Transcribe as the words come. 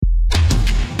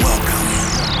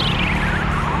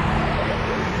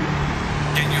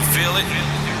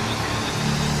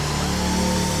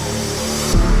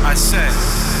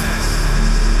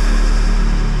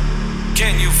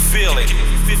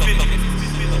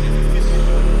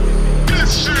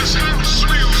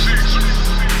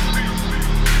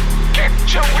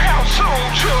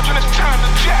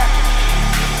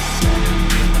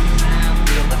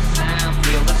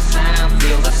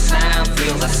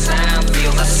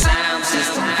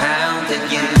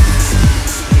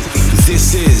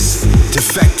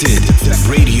Defected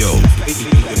Radio.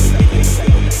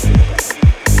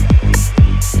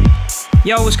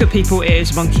 Yo, what's good people? It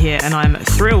is Monki here and I'm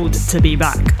thrilled to be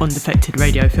back on Defected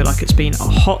Radio. I feel like it's been a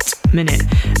hot minute.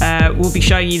 We'll be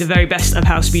showing you the very best of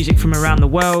house music from around the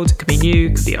world. Could be new,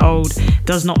 could be old,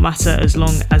 does not matter as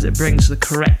long as it brings the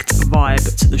correct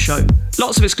vibe to the show.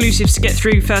 Lots of exclusives to get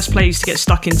through, first plays to get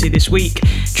stuck into this week.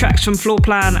 Tracks from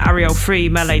Floorplan, Arielle 3,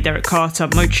 Melé, Derek Carter,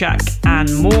 Mochak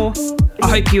and more. I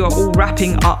hope you are all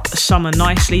wrapping up summer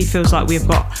nicely. Feels like we've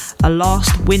got a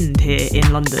last wind here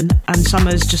in London and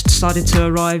summer's just decided to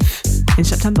arrive in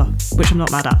September, which I'm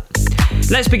not mad at.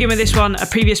 Let's begin with this one. A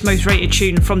previous most rated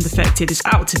tune from Defected is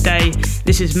out today.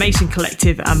 This is Mason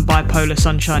Collective and Bipolar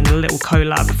Sunshine, a little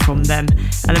collab from them,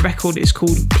 and the record is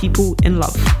called People in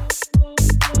Love.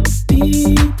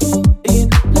 People in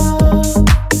love.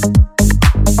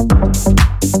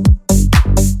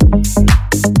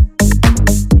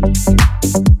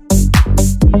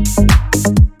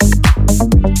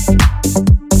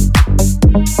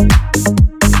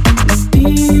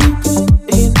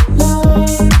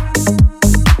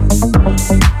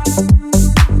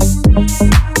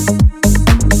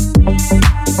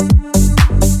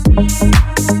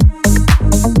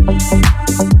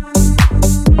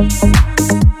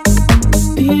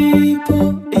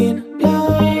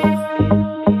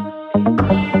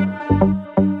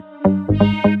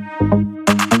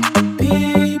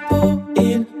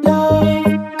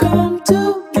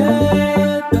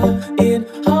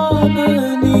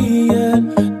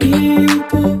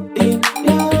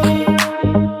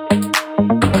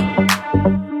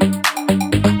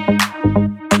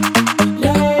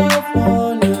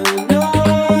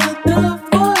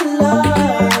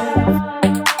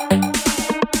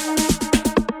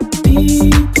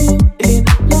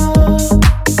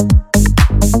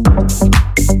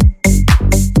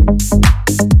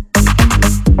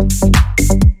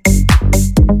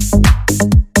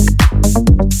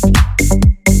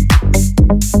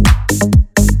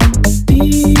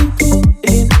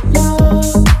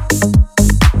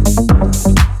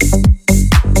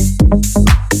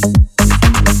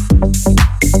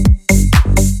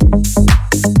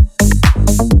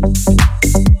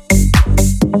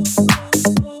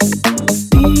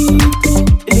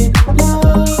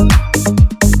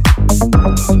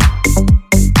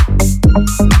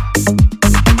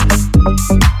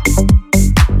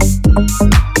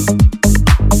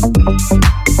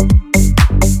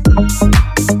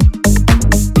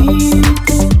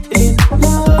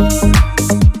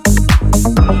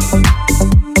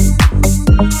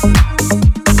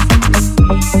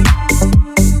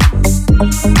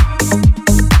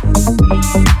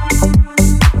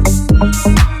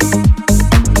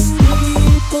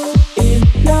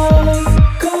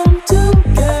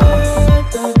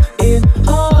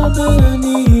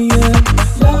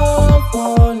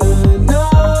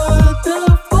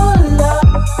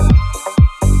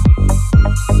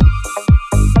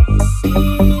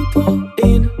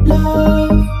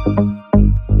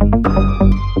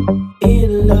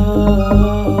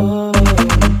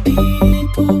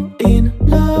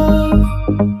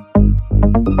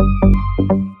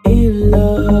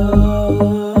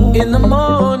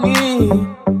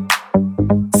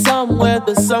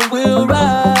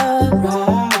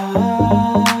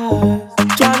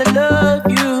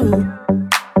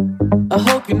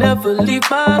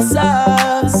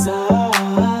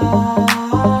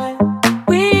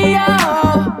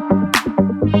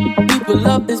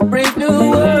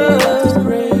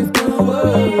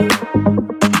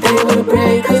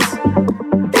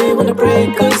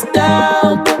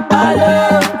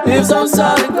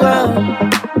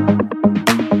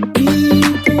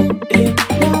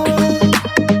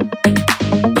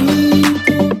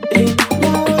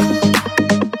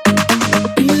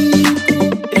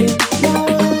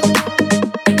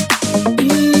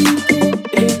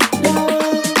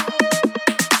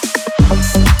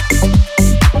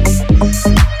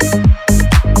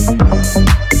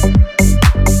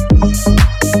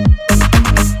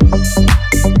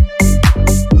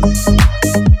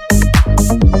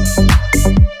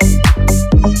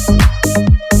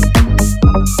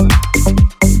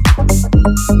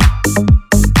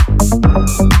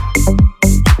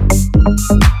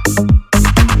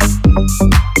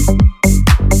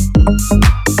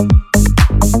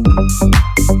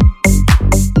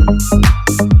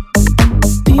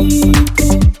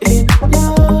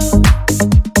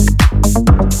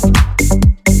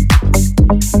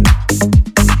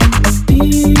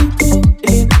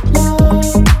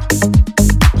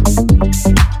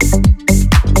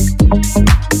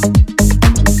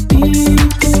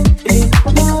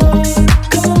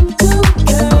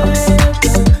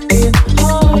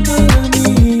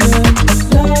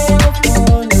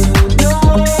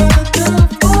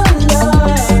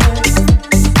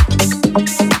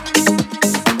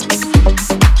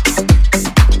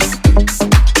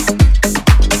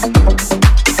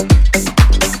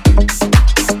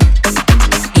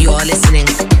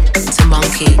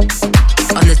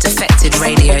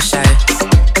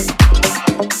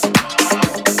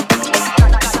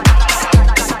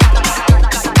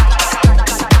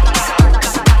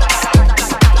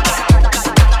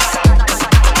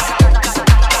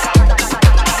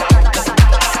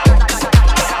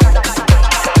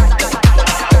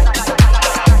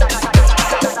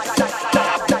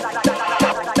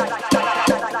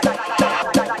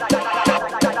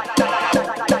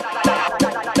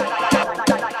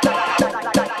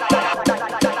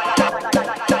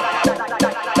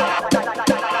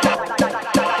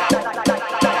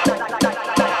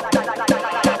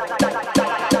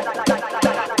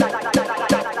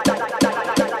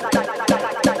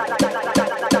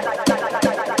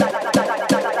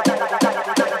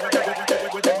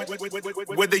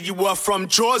 you are from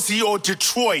Jozi or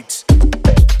Detroit.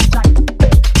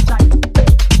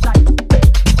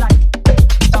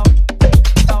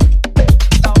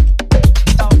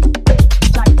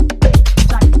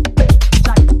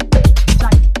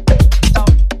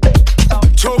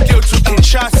 Tokyo to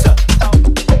Kinshasa.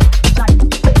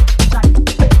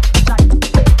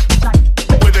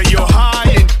 Whether you're high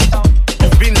and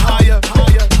you've been higher,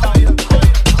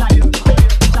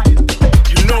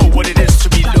 you know what it is to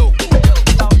be low.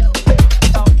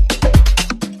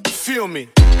 Feel me.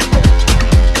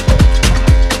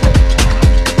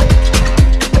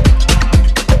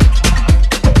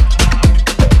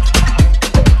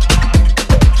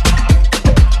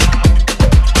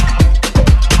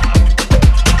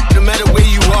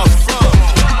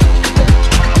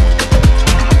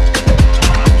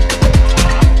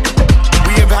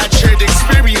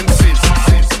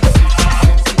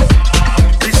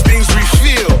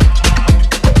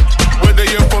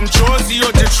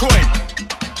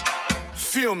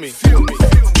 Feel me.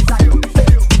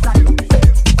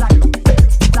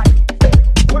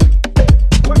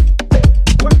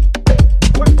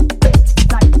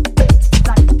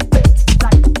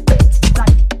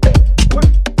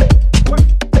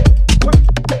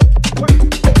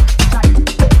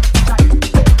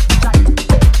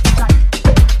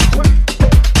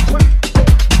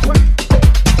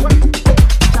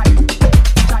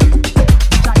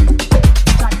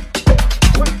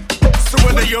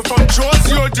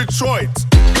 Detroit.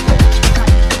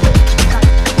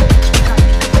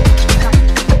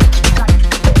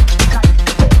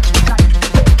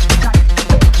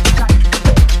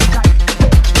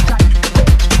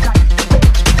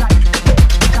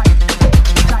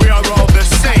 We are all the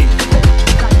same.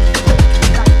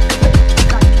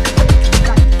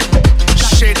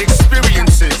 Shared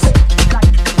experiences.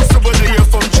 So whether you're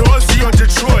from Jozi or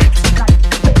Detroit,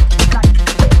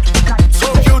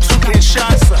 Tokyo to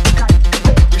Kinshasa,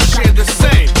 the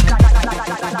same.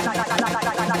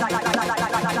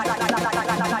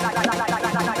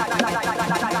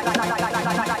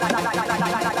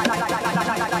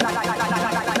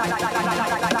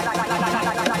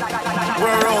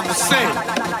 We're all the same.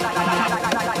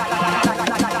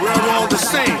 We're all the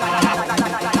same.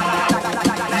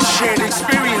 These shared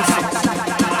experiences,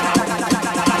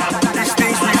 these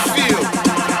things we feel.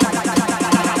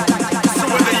 So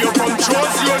whether you're from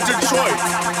Jozi or Detroit,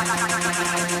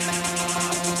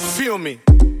 feel me.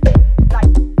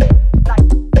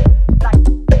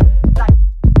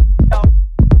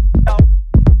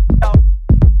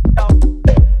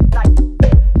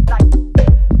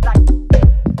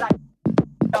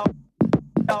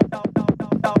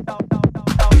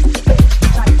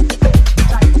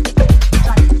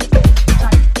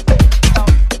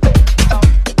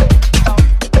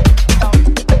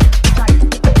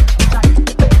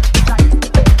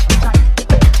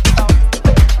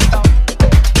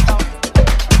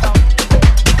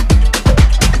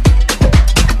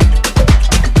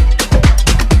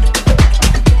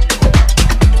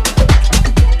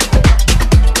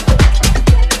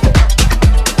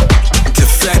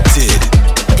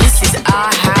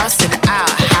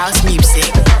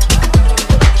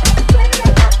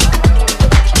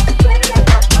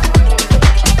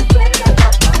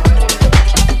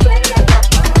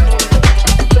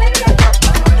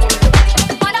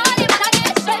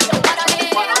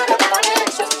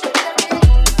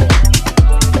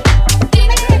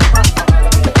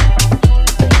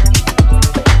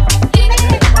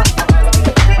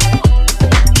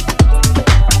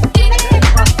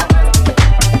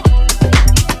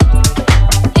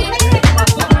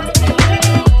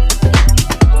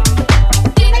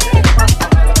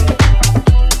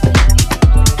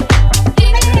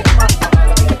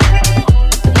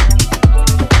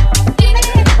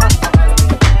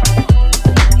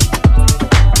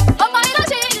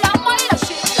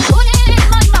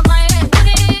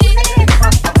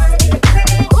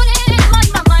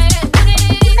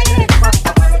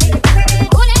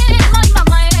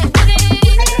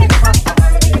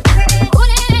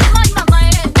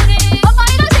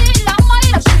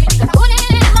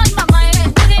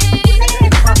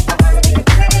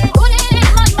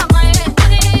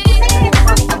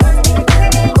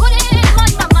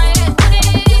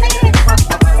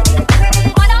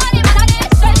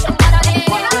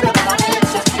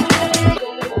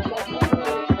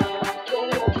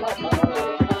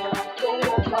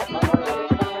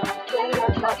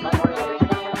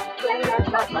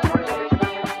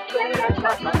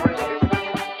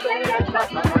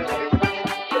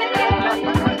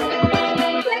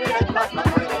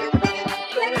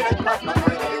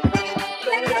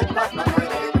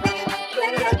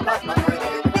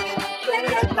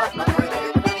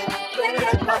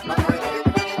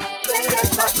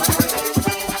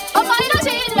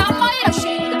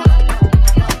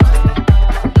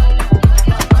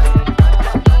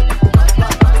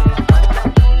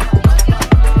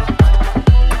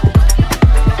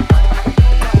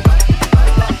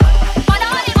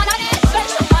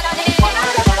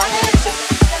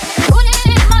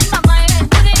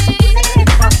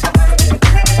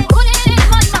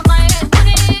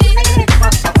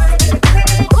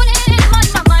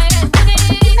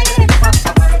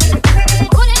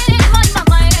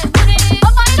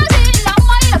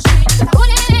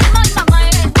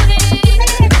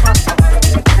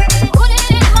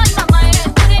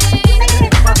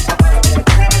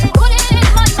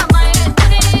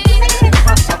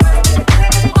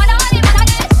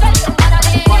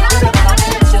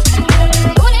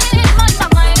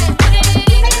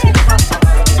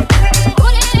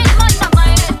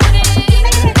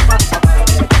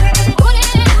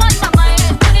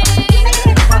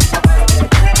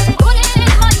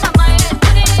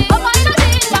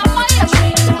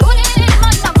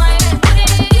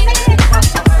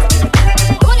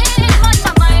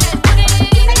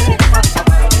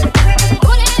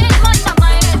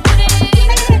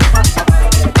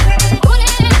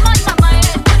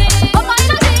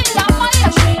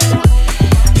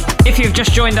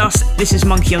 Joined us, this is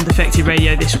Monki on Defected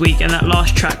Radio this week, and that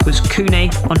last track was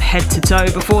Kuneh on Head to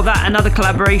Toe. Before that, another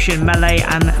collaboration, Melé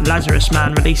and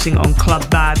Lazarusman releasing on Club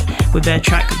Bad with their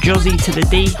track Jozi to the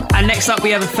D. And next up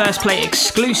we have a first play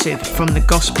exclusive from the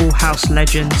gospel house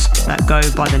legends that go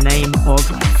by the name of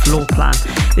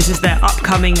Floorplan. This is their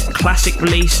upcoming classic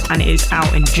release and it is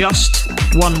out in just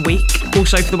 1 week.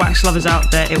 Also for the wax lovers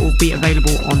out there, it will be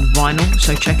available on vinyl,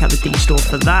 so check out the D-Store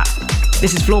for that.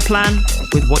 This is Floorplan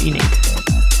with What You Need.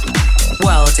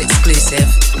 World exclusive.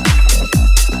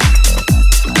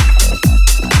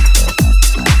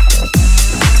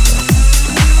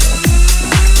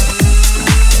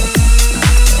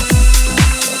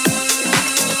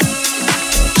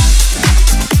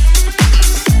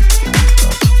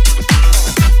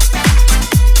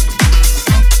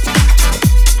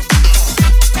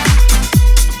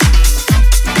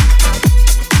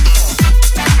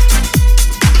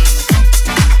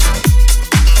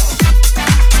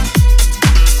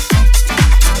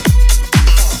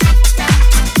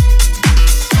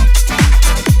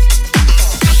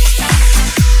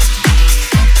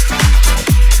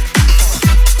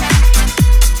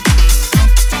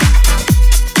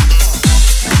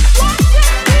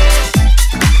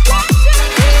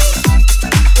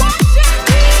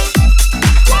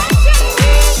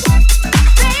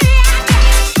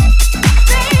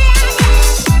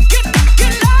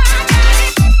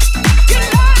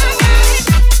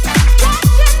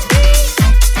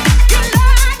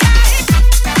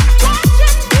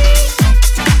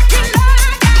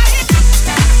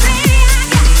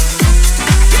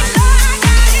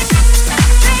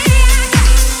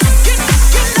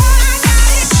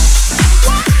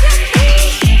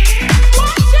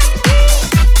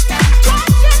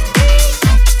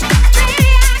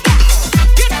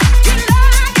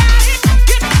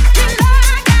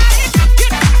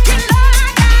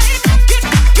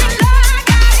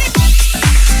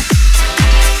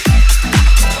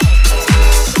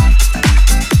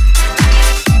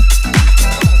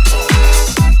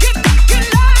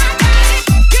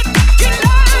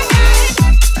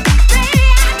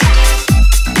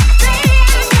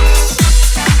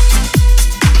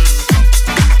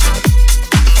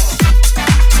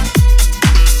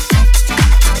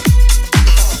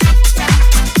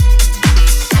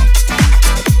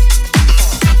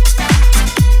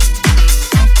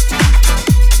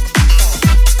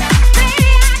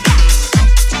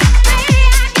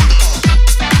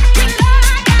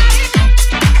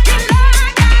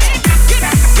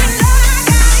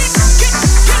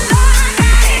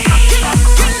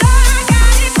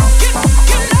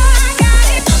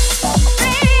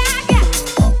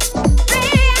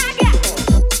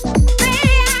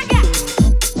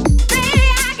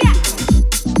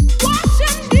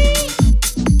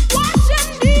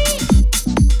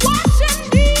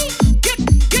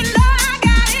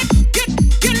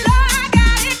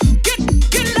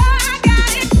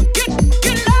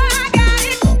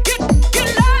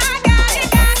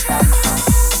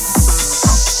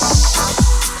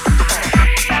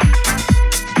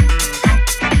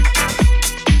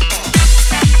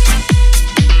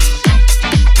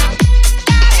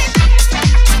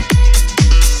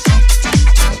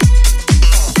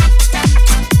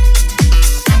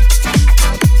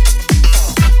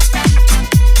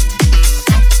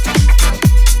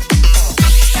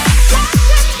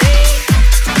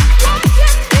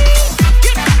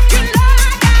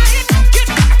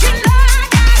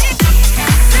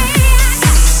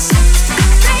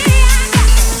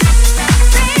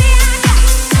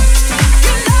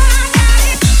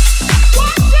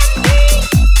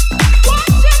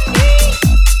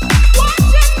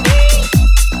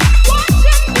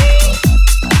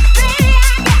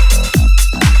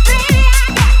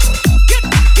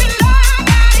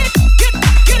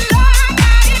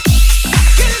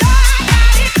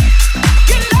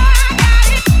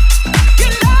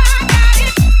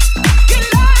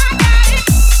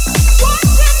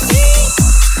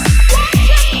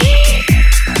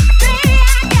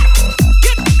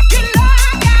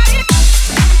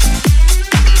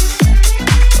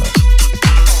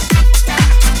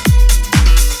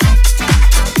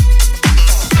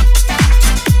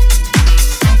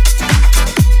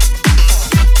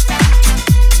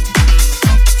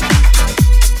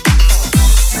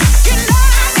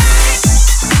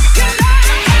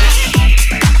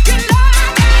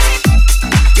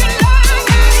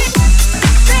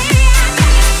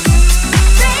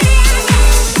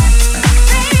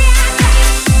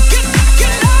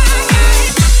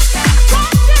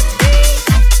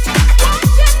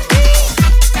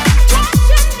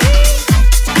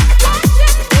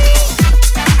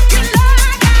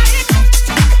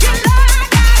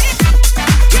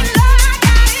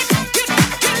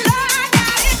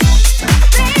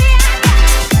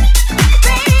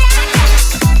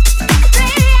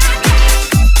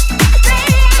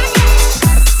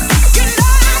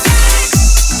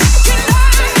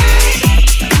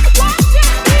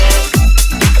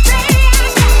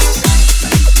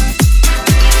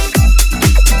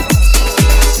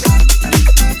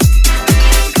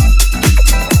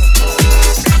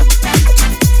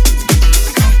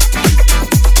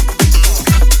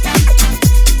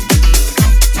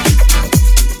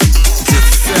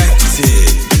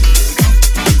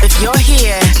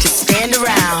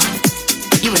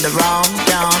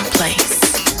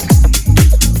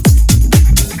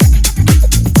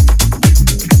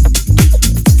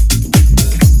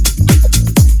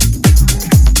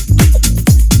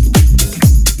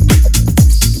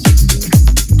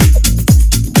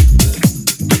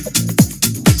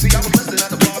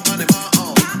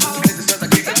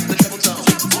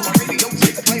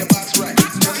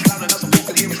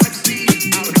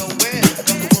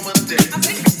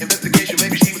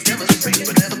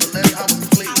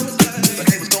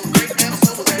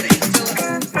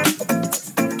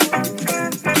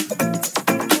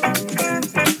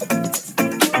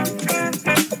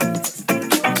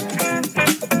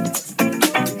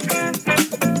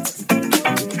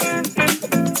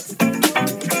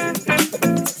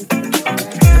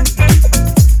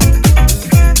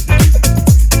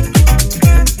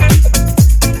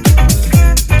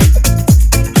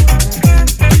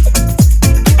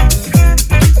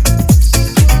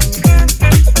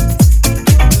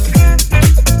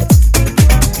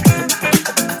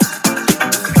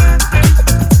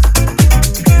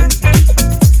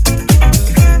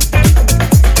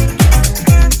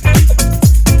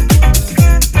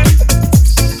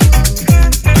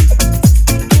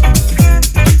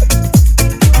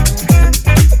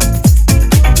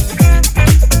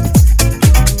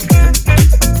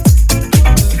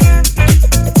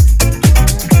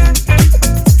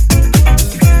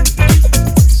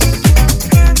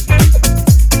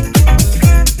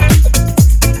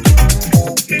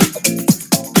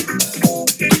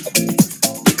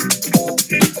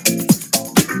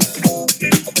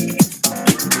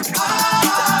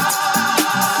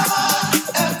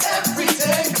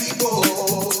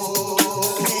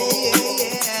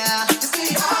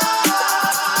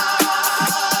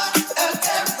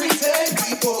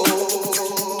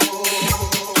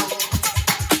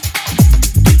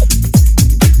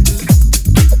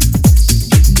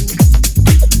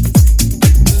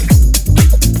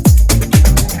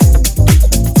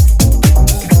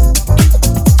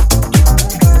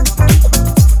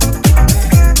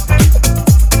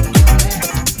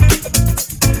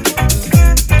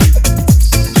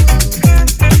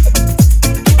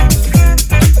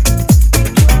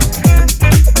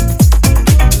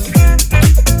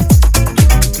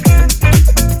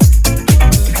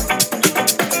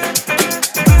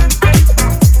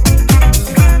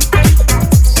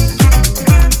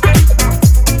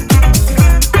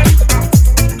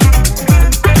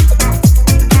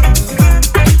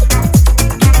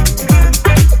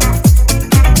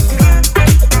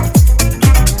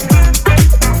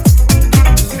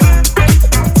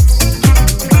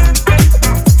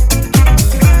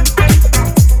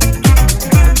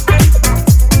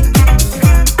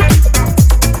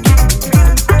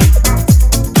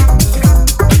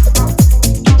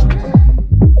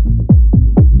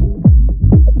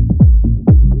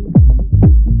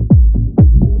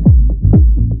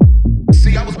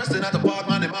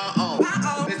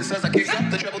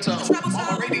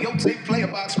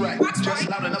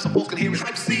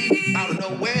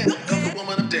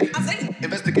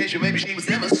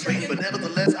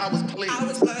 I was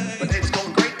pleased. But they was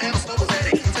going great and so was that.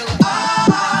 They can tell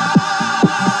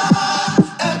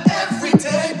and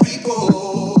everyday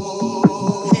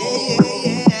people.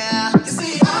 Yeah. You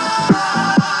see,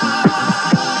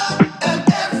 and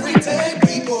everyday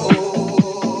people.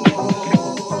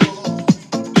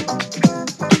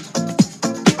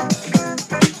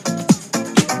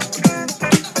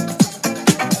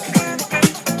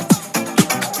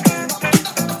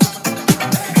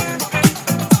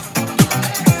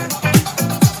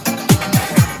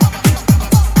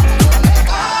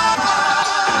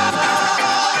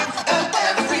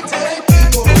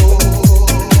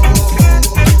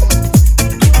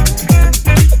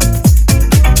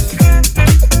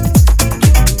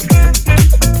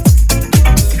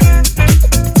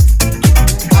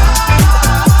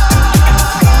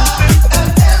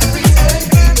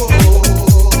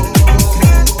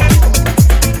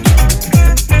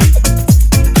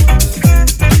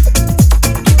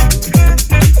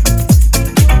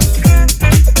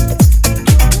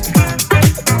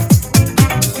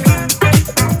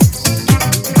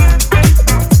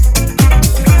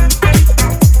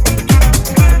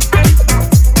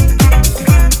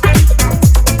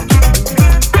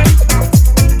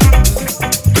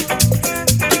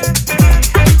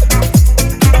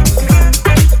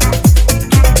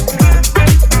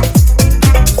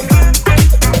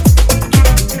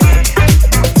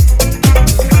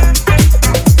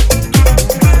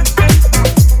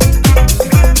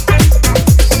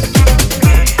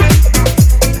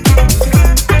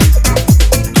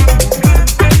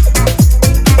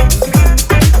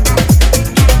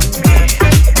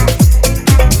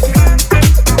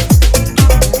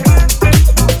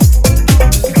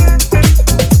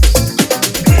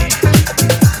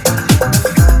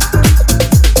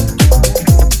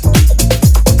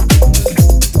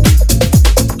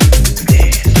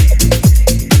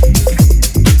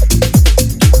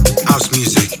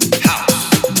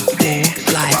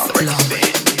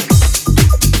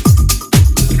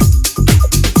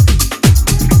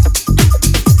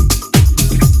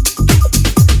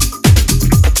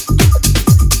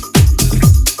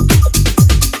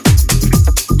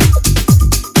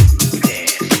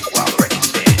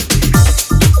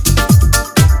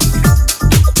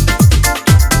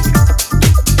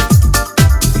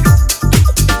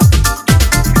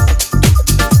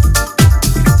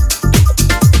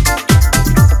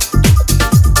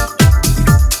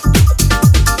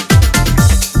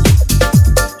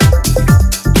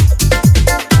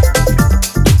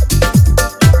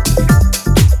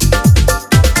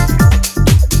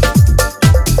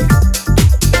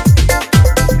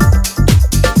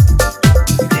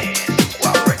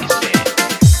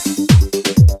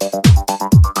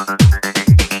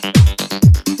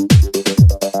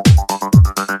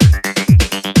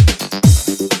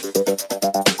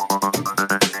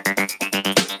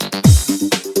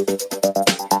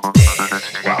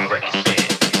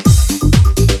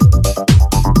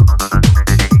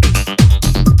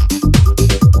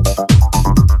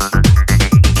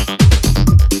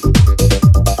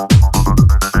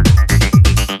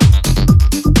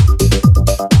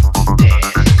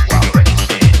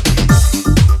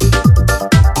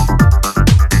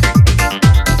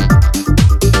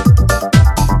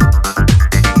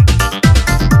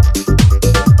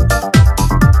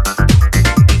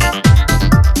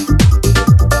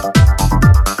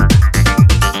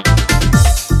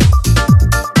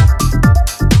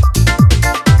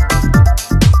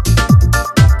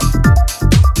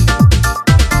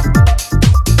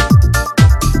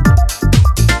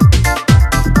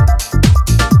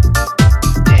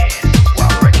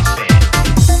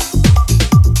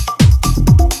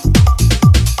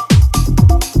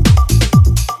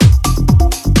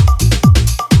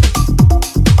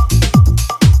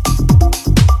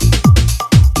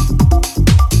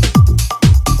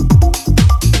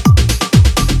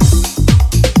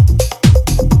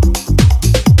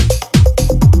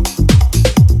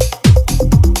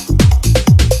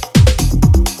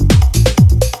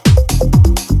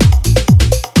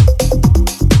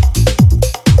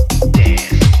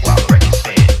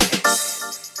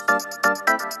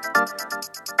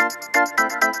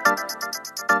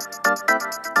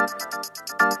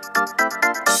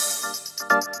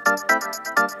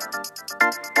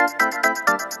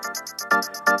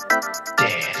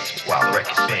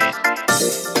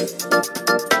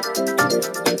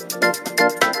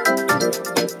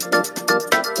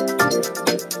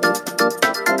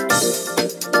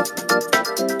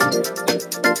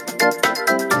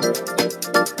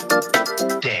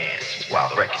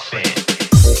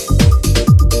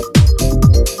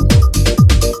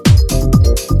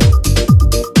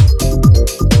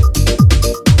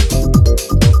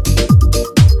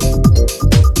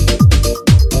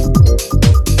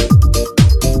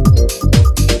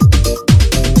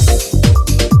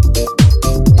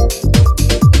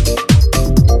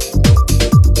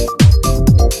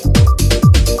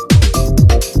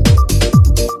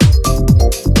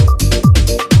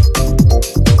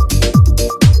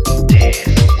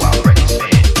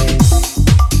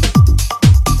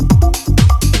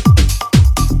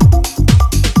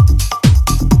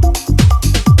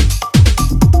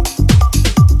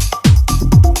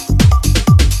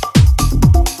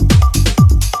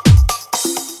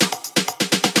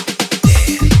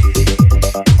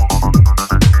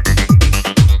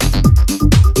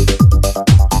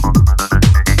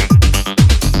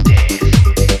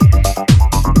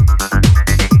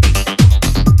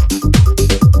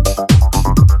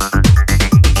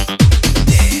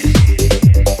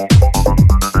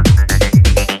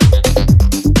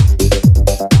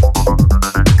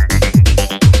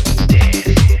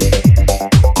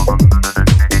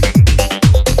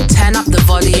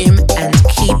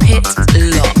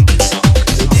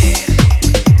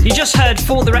 just heard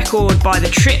For the Record by The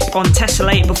Trip on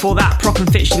Tessellate. Before that, Prok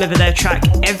and Fitch deliver their track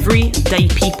Everyday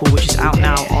People, which is out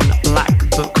now on Black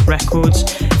Book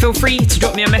Records. Feel free to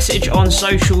drop me a message on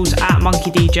socials at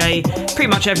Monki DJ, pretty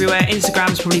much everywhere.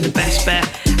 Instagram's probably the best bet.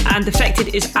 And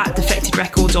Defected is at Defected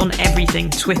Records on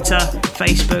everything: Twitter,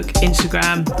 Facebook,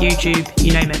 Instagram, YouTube,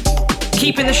 you name it.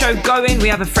 Keeping the show going, we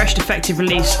have a fresh Defected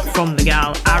release from the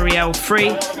gal Arielle Free.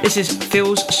 This is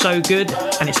Feels So Good,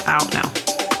 and it's out now.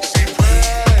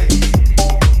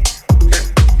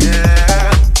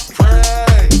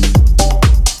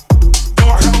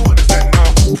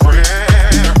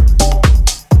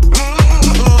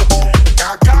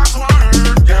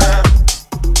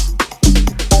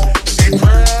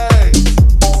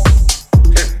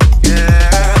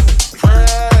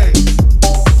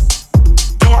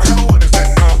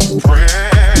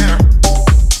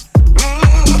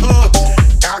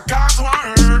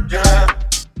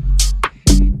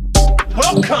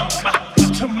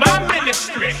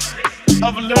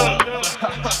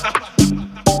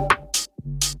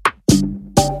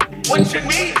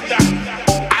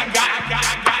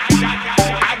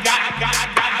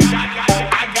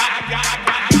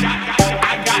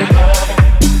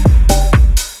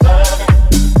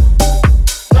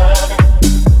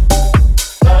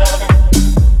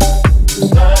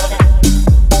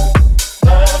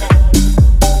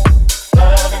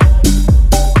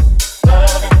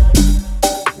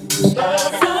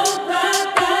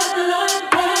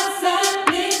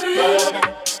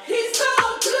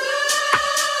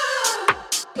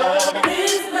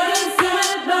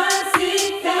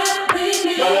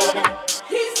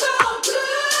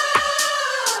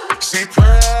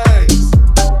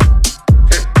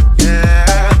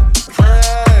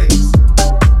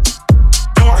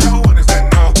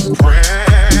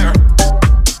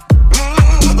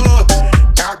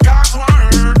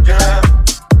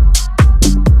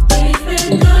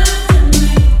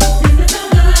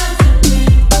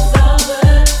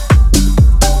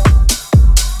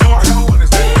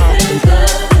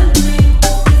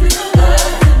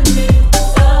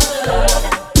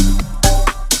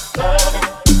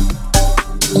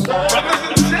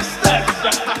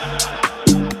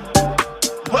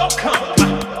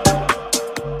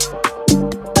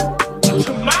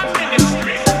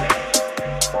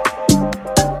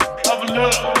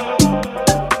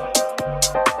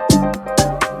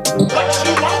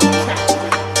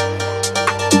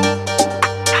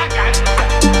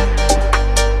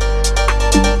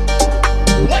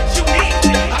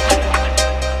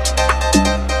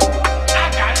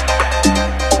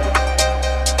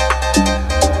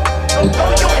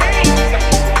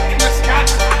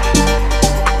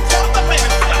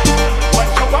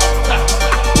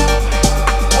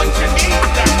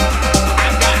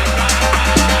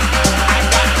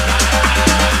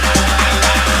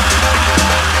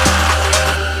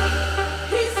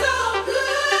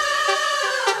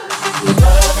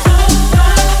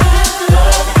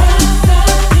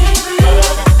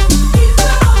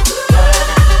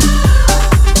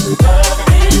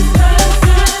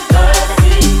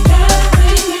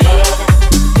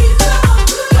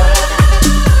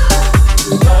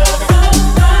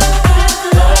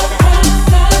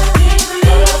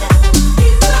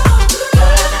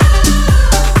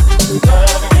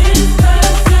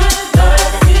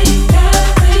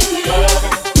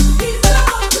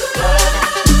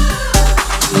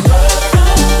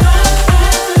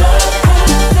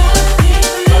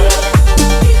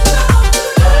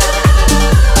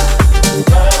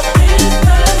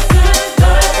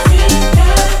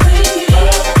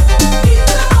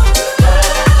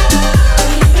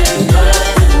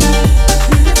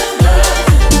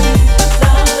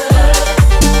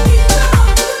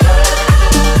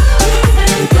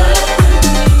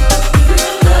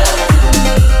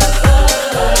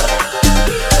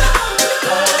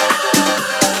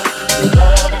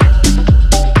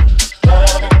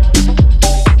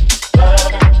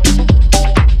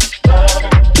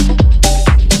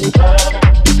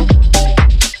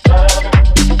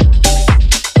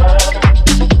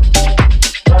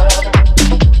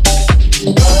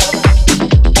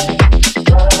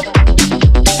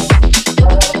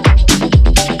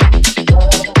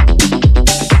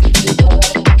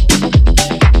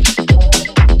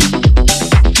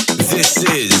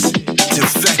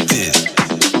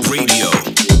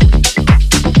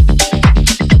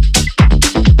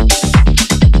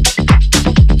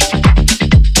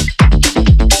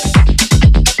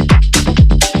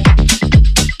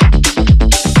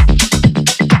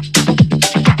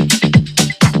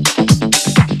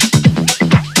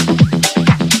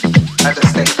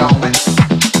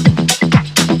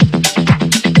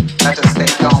 Let us stay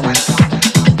going.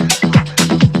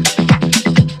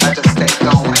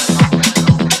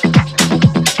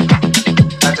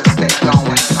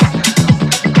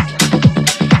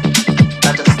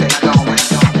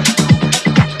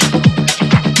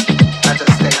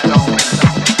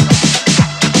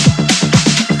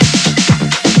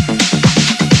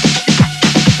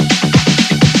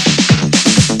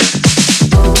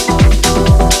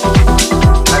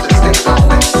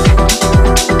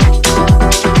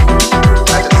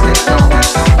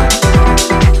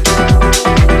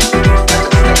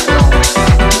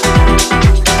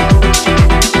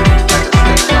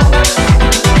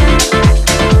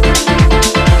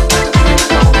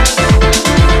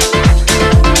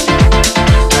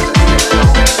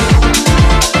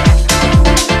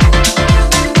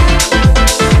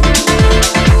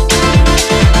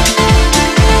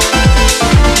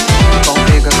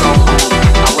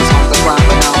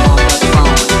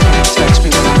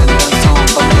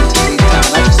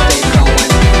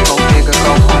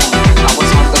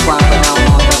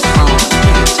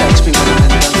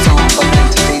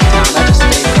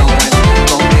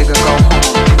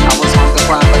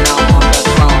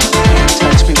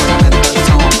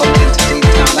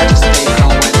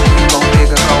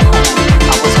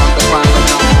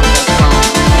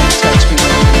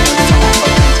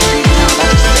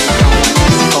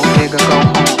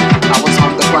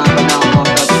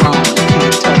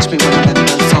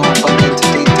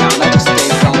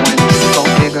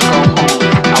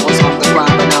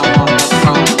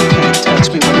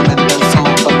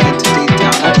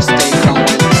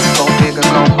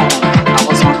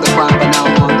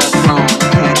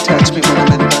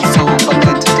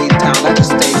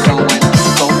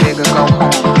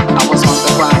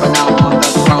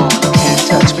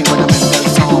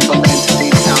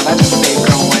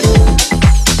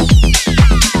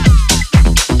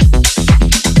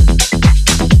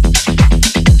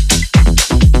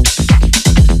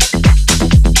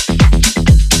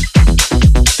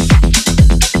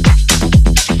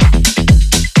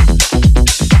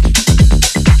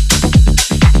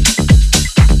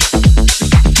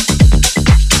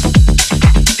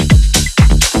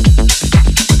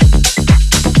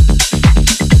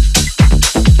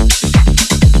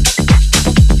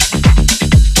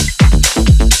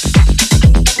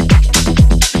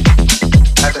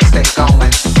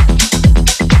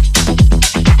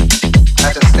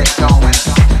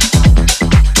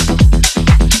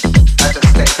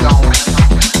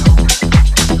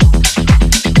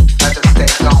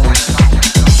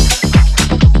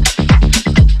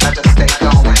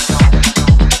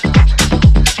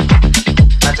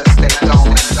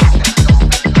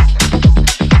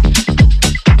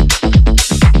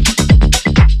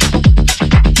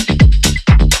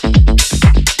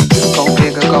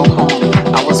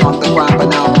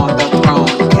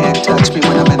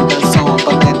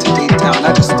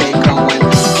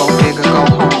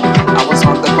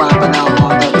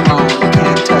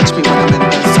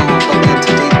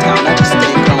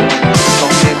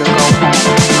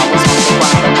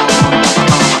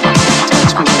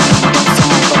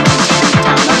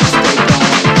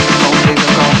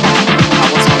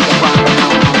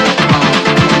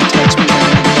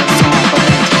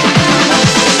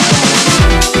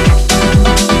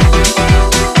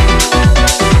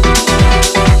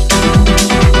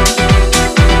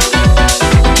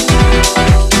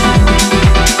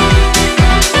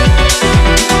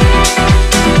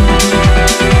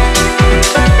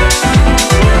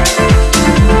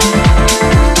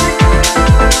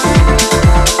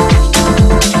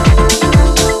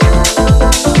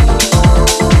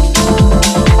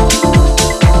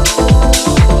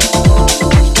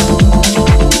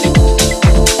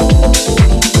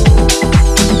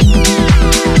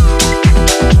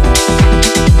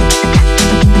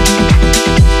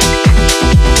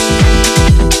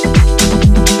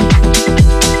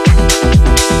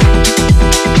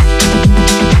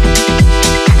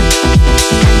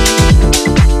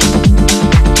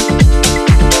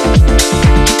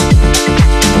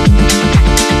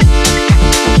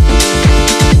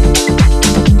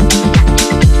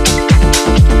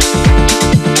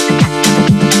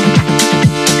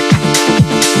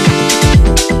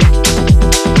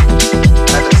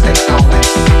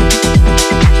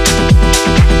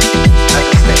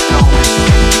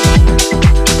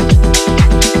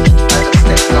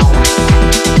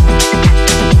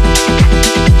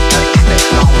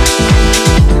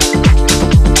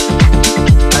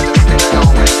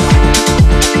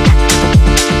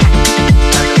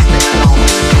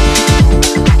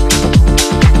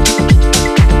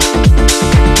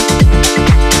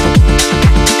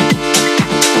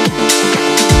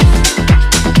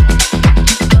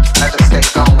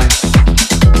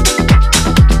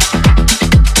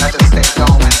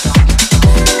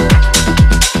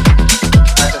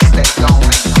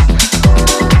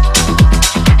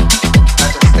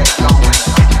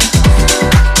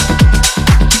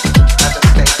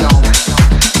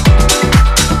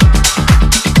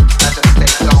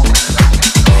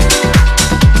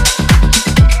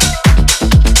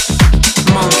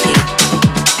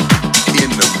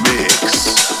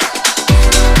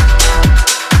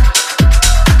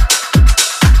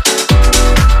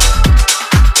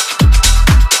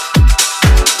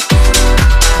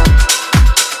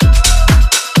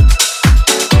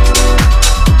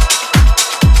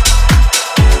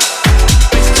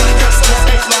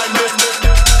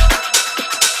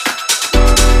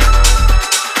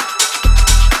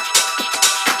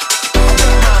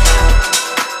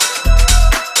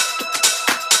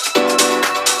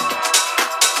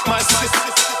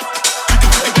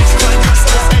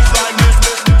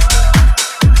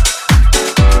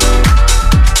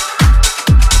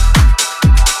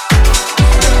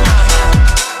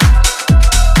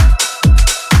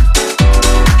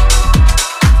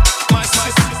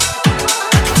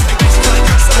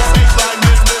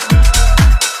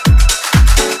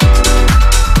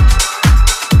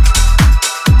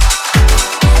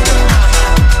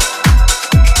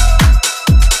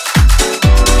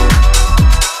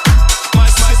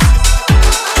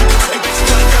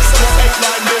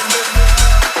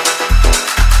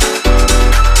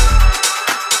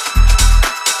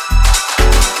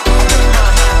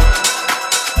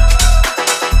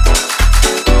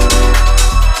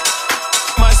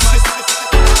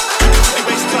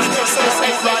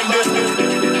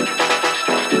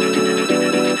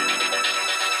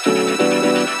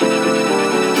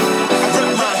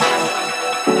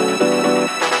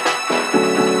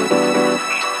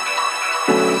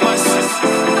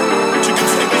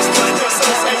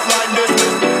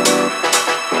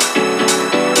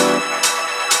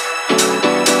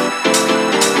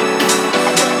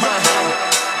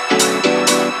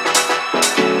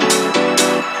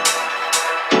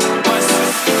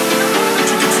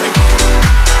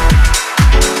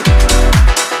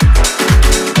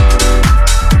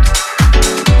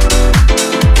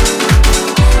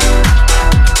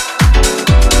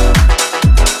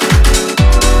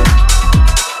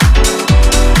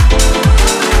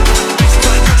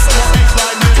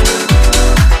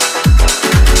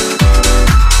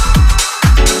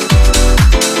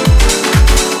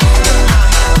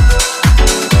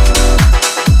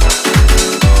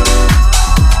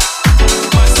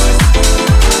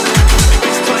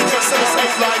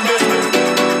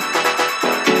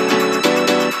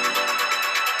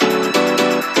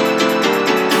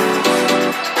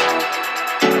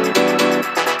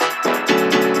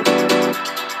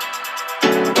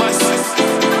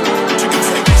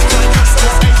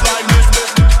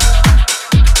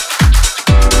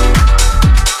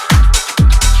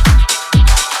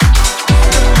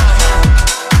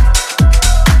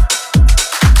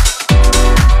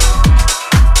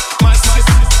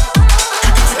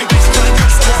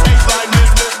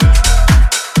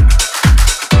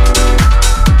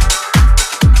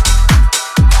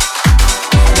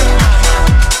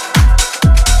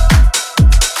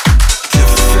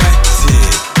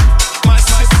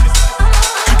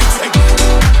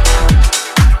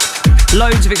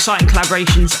 Loads of exciting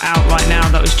collaborations out right now.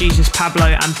 That was Jesus Pablo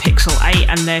and Pixel 8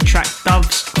 and their track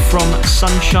Doves from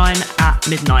Sunshine at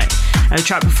Midnight. And the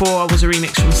track before was a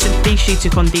remix from Cinthie. She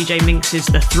took on DJ Minx's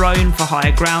The Throne for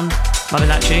Higher Ground. Loving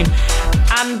that tune.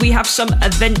 And we have some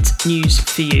event news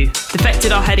for you.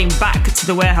 Defected are heading back to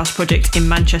the Warehouse Project in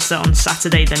Manchester on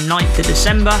Saturday the 9th of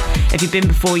December. If you've been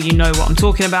before, you know what I'm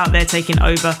talking about. They're taking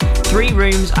over 3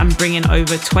 rooms and bringing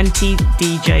over 20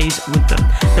 DJs with them.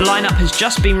 The lineup has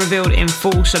just been revealed in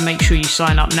full, so make sure you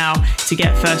sign up now to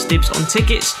get first dibs on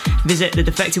tickets. Visit the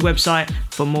Defected website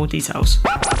for more details.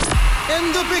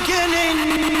 In the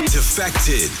beginning,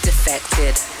 Defected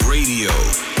Radio.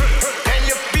 Can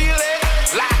you feel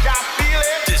it like I feel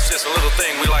it? It's just a little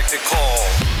thing we like to call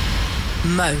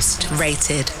Most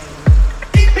Rated.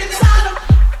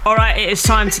 Alright, it is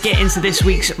time to get into this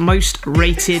week's Most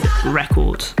Rated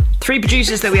record. 3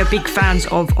 producers that we are big fans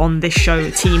of on this show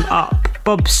team up.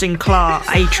 Bob Sinclar,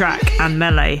 A-Trak and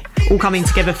Melé, all coming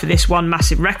together for this one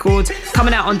massive record.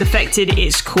 Coming out on Defected,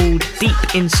 it's called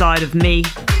Deep Inside of Me,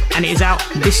 and it is out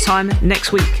this time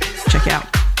next week. Check it out.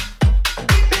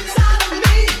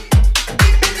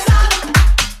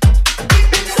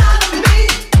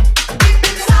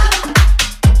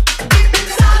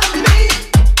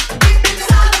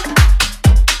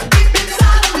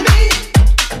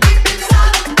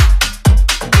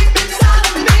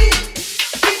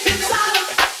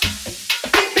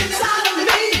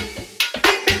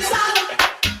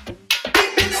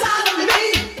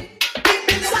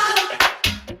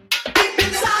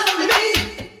 inside of me.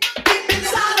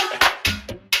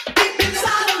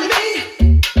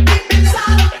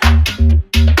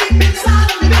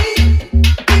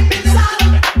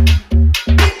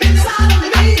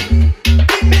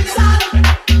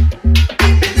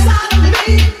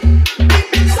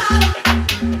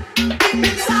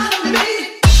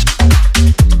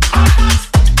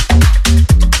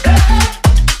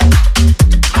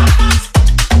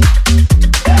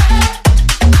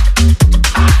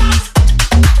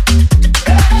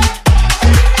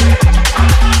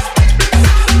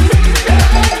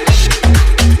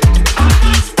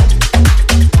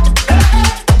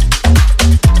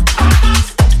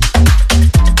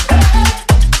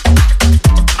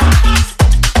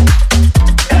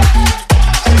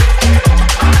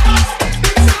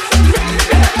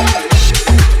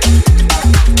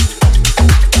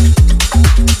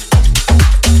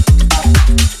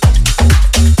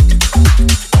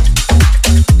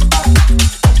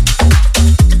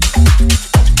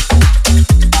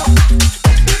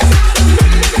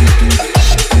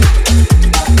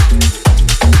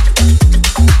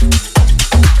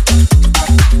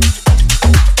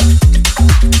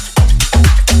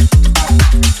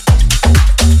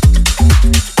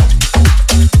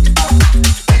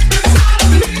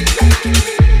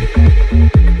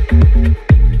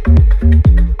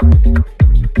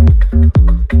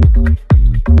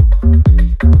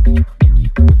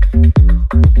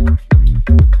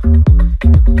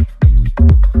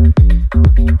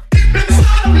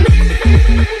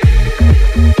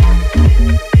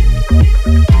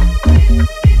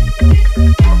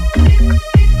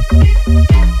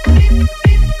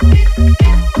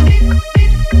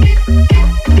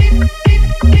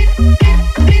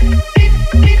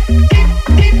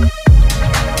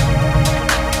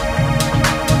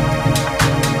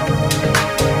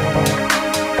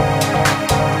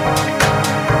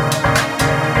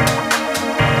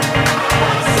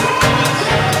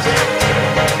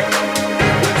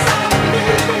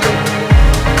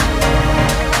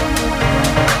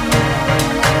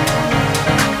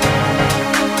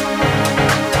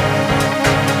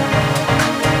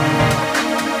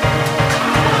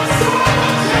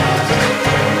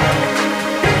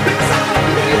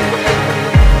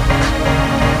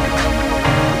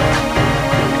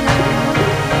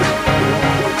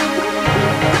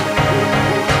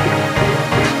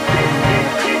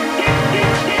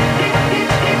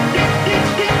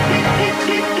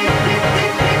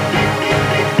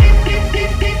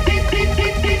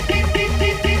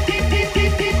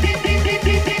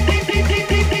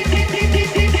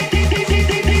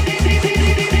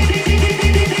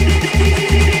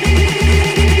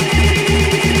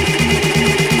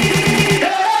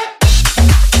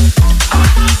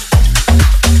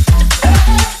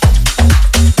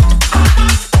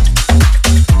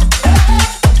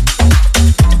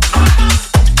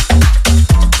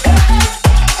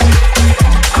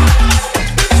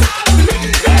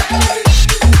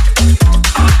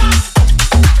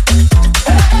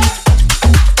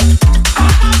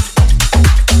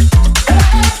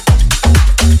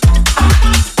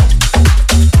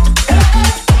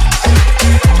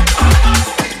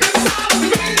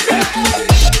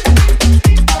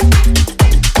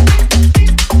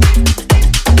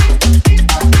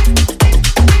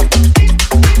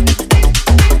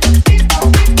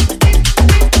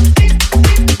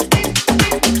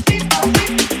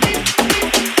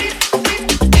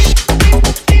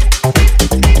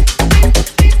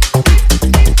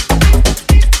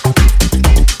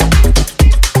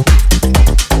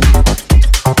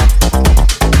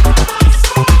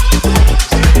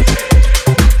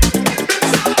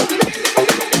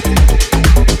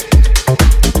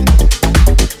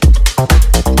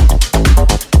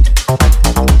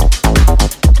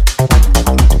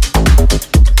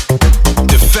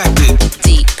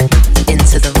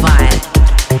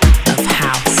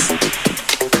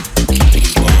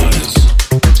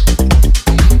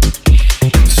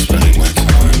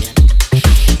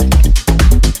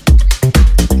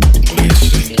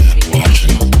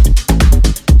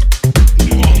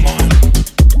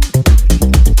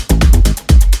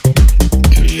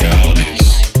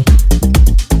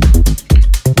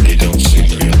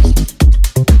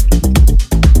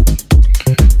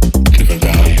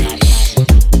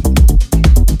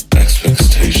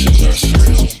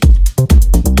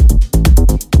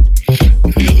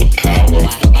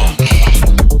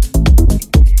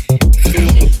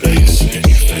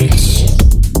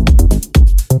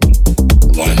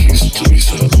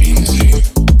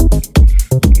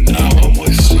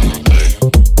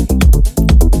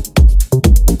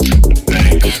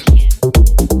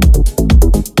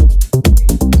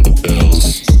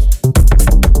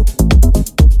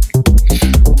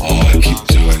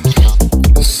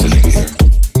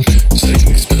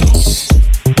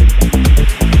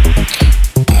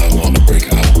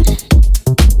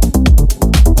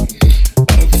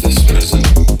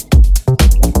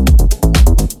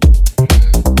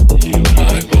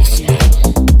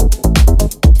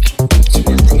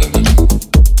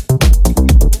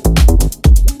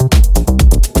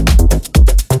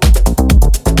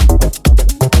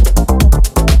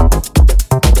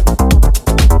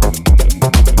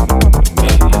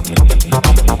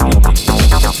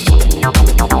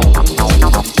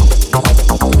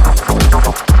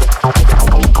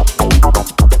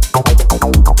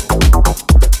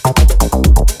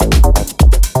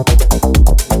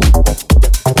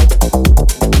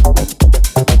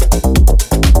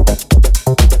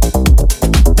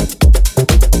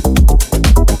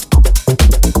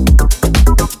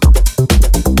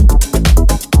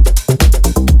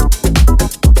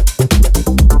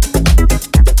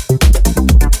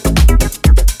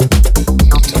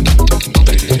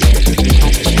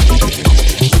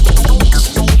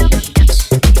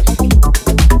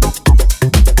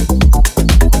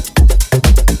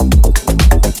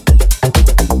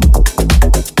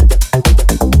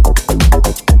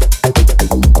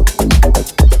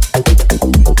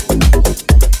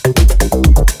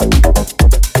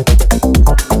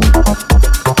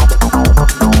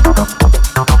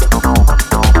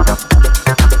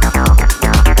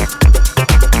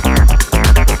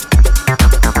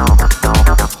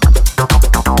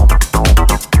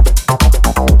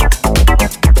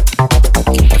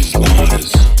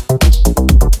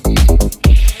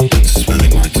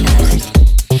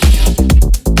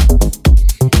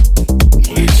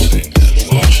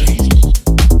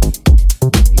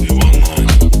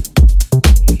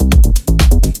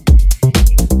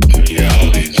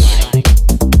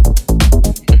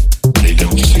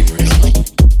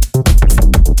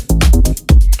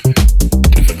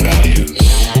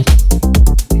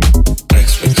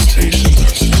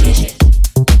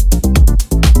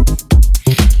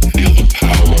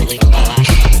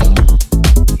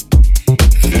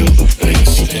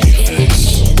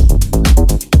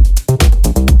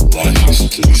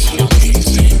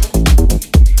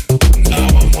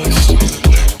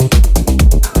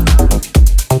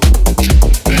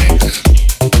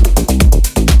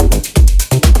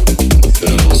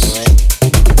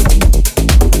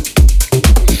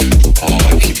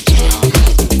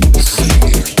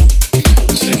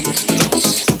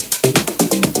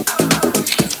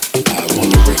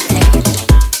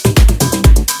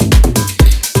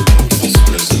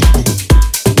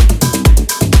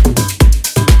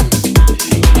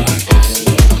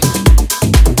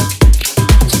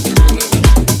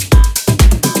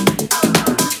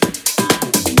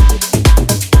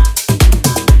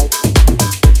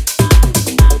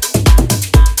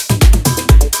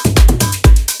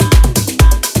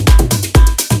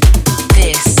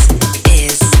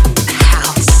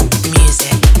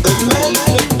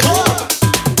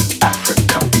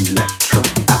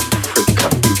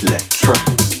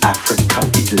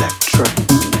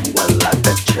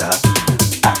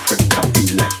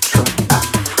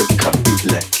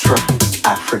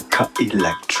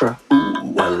 Elektra,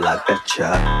 ooh, well I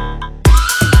betcha.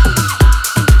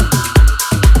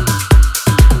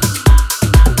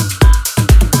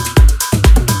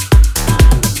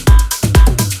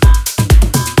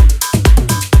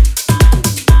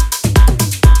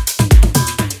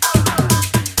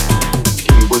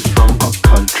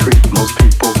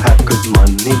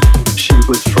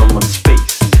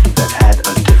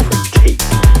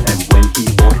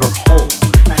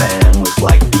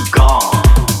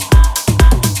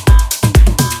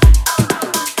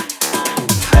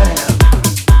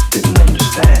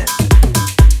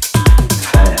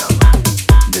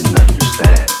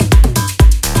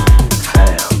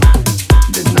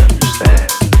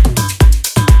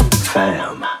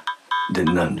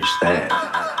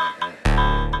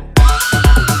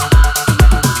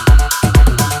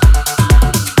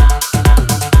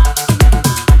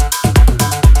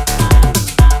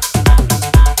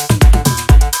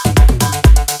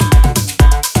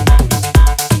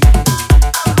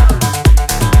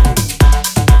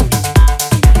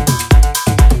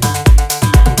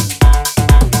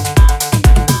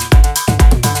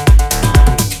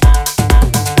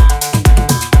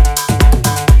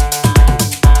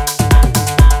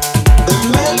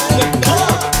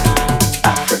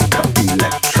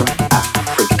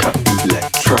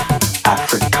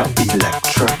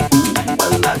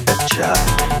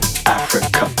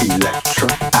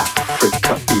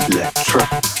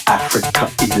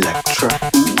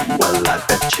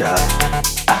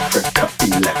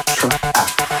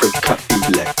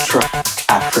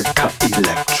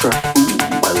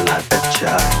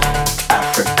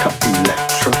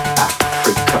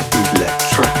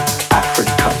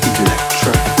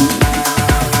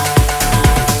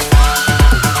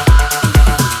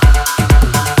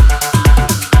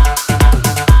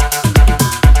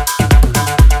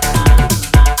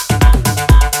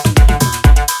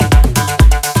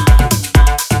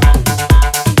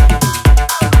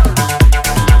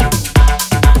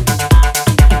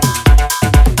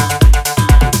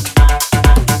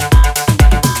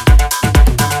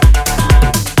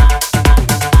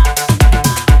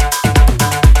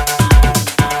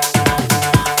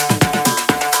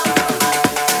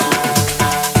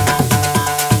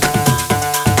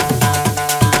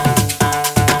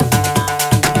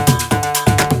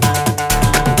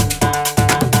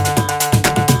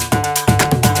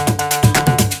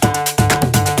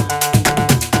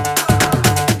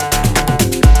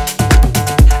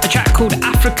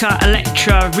 Afrika,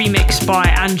 Elektra, remixed by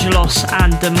Angelos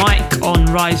and The Mic on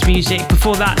Rise Music.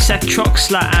 Before that, Seth,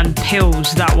 Troxler and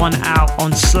Pills, that one out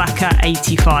on Slacker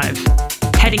 85.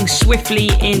 Heading swiftly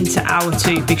into hour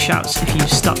 2, big shouts if you've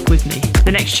stuck with me.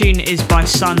 The next tune is by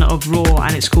Son of Raw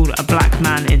and it's called A Black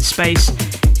Man in Space.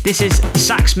 This is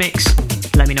Sax Mix.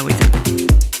 Let me know what you think.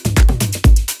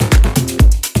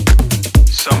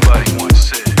 Somebody once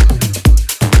said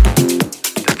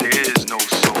that there is no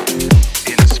soul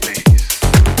in space.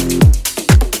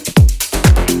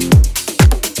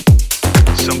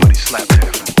 Somebody slapped that.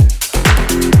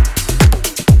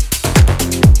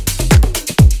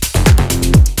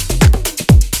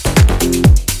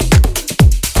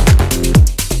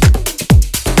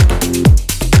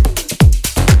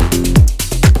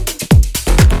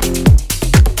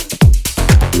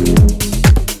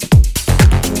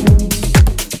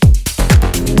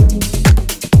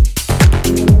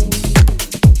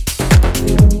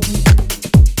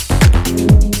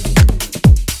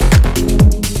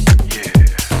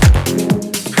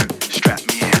 Strap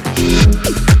me in.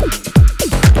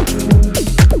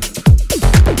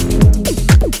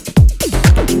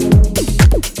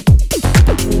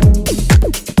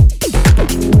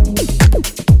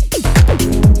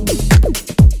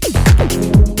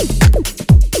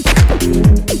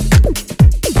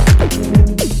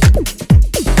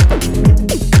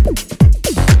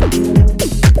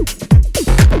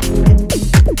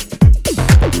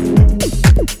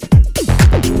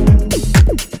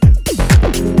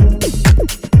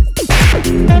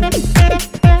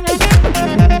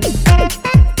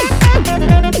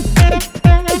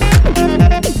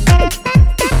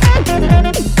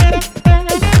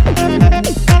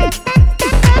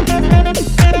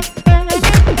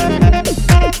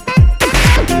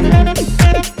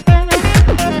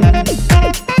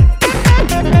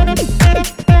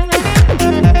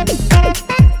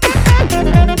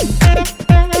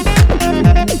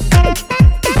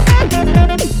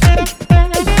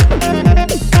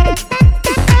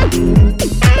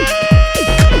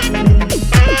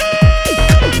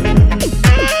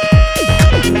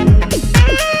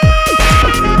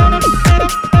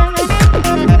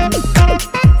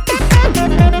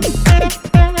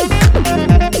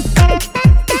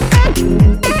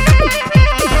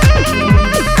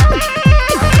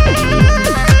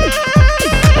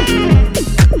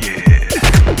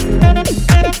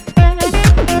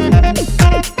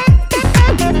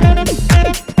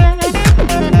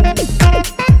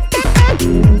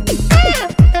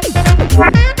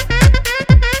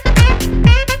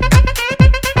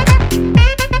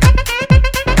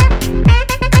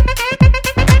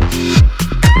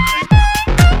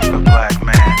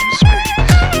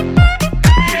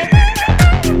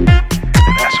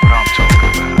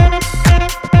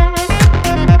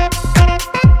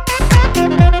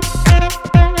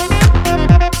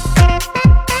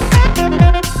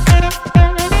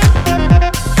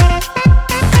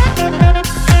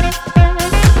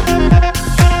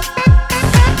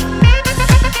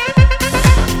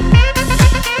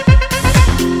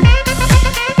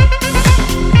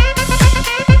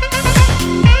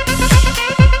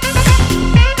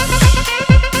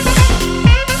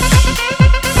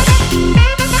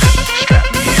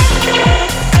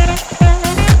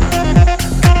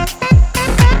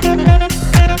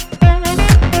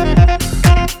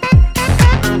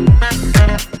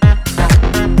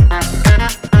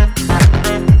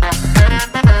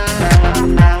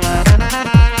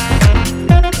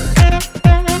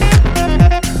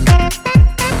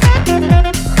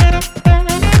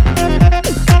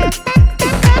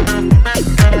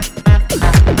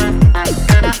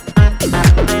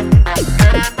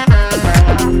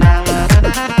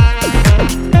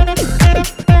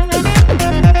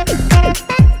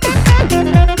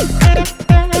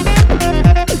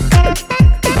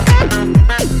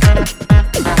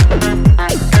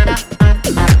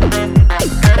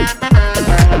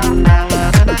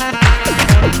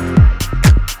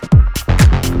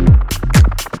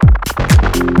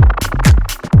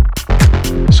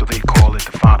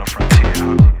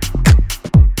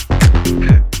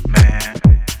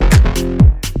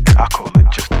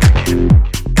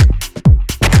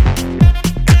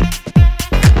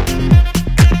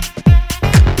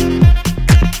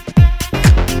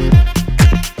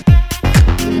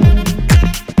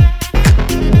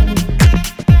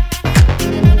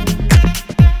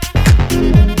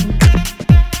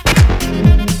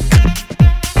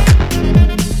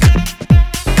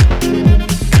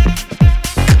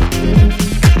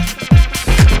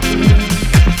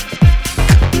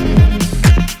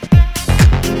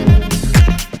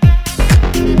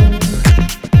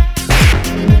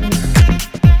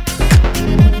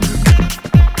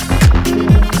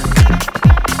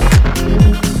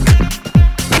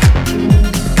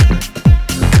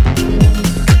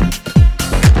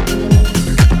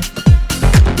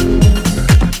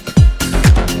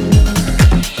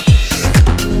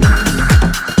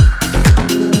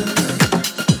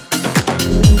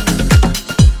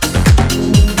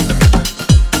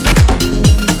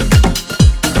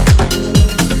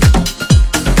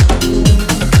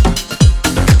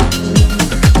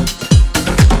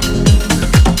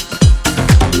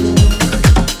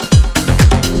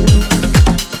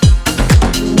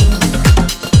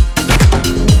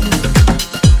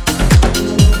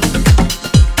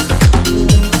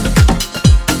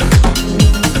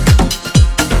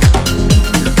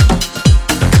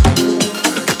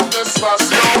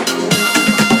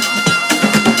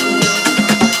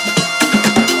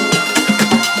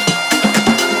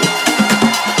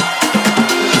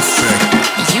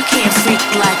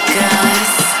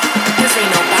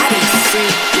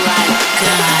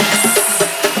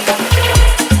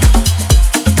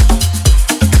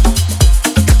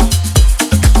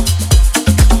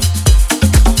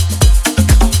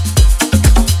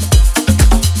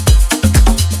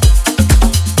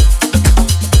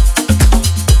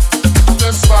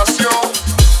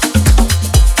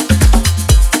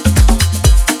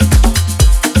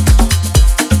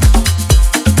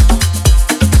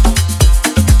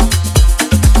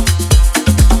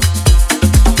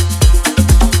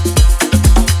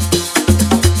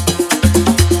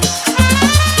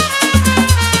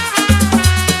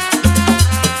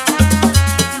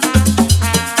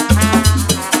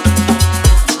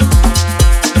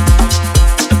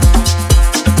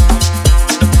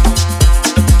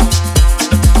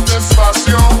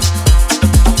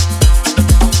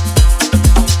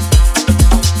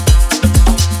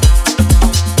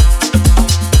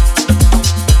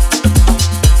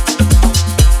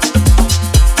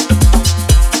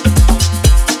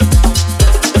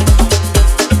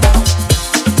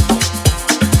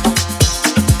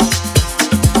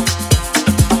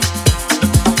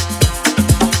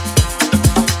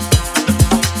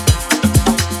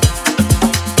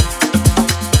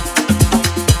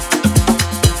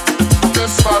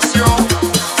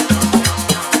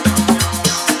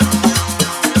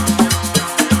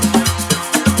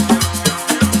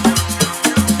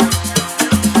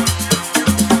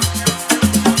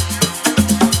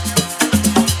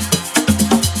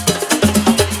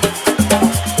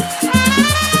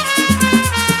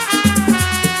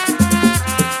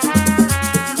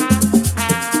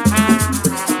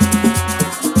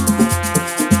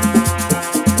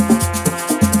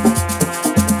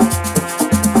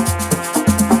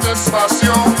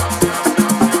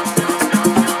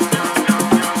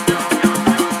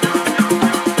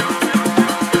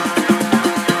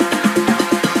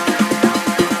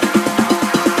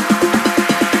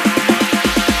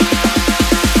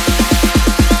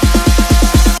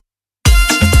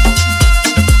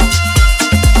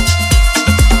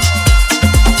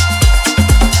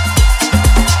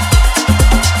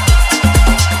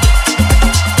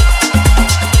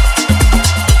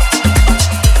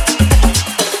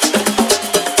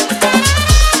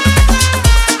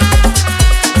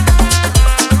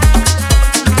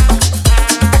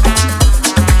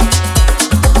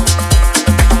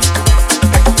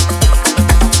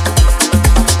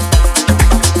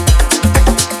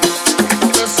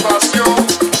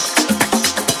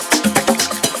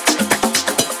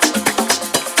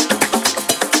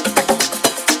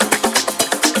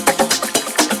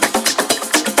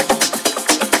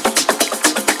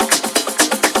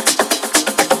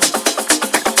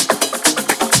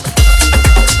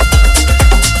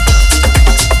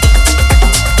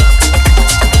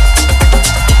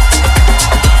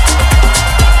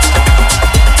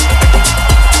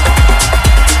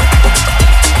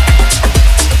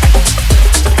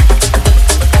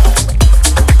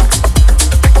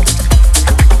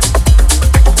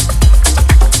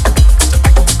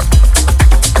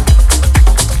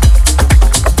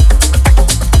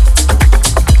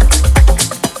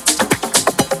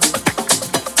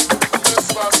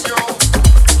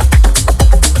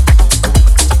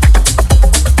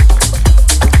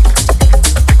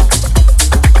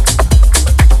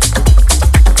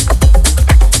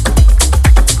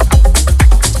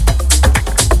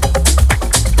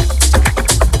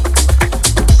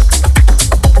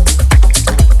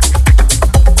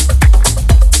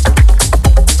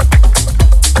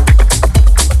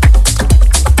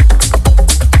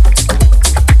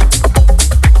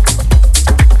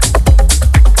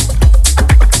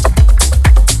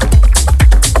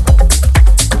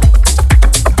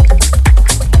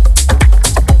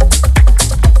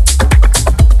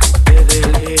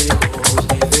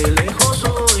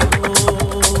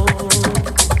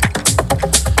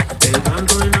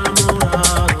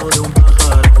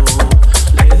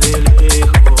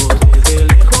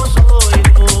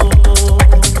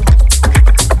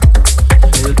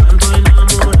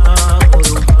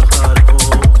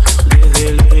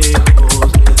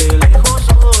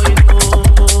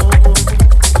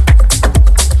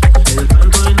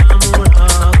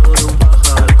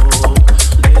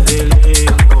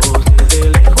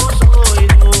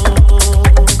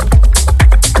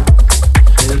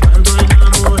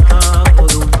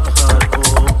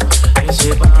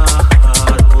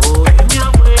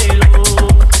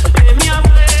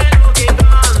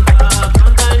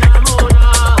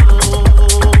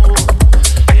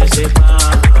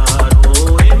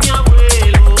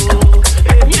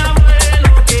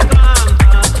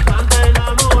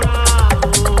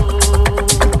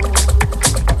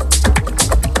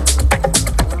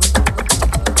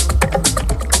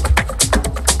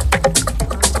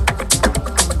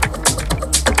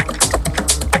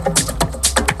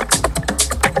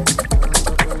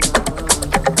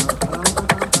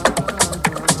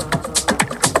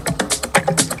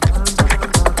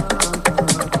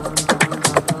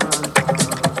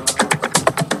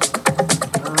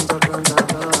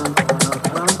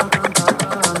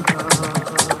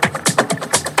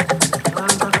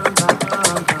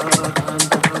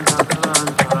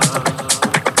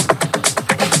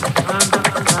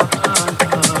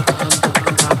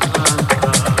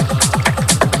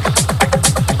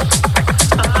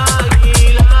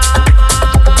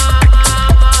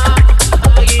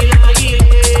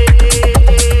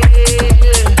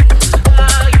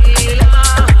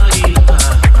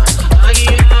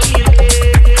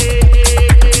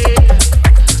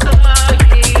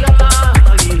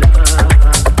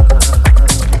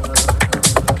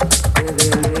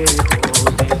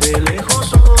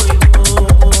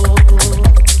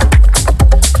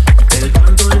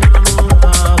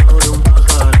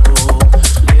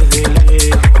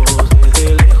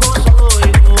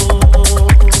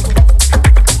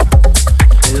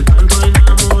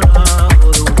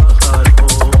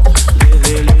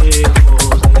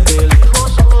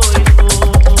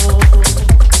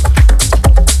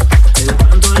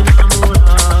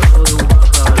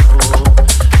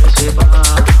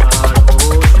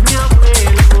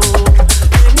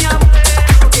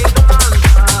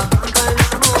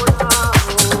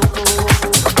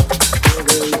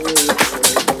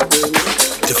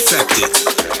 Defected.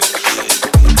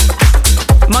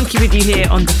 Monki with you here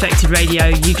on Defected Radio.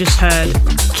 You just heard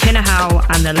KinAhau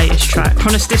and their latest track,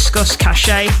 Pronostiscos Cache.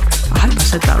 I hope I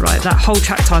said that right. That whole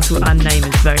track title and name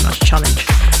is very much a challenge.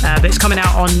 But it's coming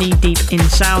out on Knee Deep in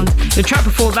Sound. The track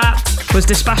before that was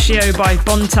Despacio by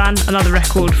Bontan, another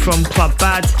record from Club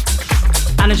Bad.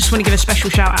 And I just want to give a special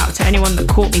shout out to anyone that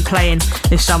caught me playing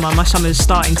this summer. My summer's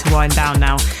starting to wind down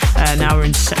now. Now we're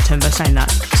in September, saying that.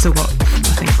 Still got,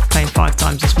 I think, playing 5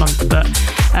 times this month. But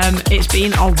it's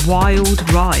been a wild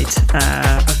ride.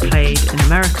 I've played in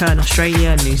America, in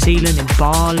Australia, New Zealand, in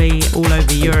Bali, all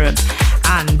over Europe.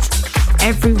 And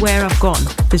everywhere I've gone,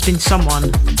 there's been someone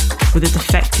with a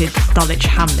defected Dulwich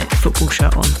Hamlet football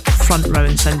shirt on, front row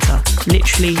and centre.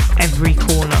 Literally every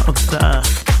corner of the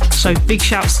earth. So big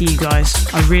shouts to you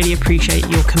guys. I really appreciate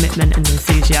your commitment and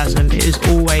enthusiasm. It is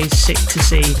always sick to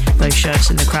see those shirts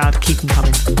in the crowd. Keep them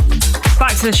coming.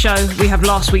 Back to the show. We have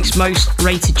last week's most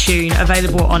rated tune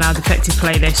available on our Defected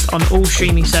playlist on all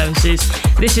streaming services.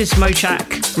 This is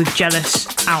Mochak with Jealous,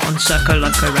 out on Circo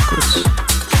Loco Records.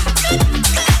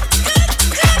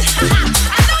 Ha ha!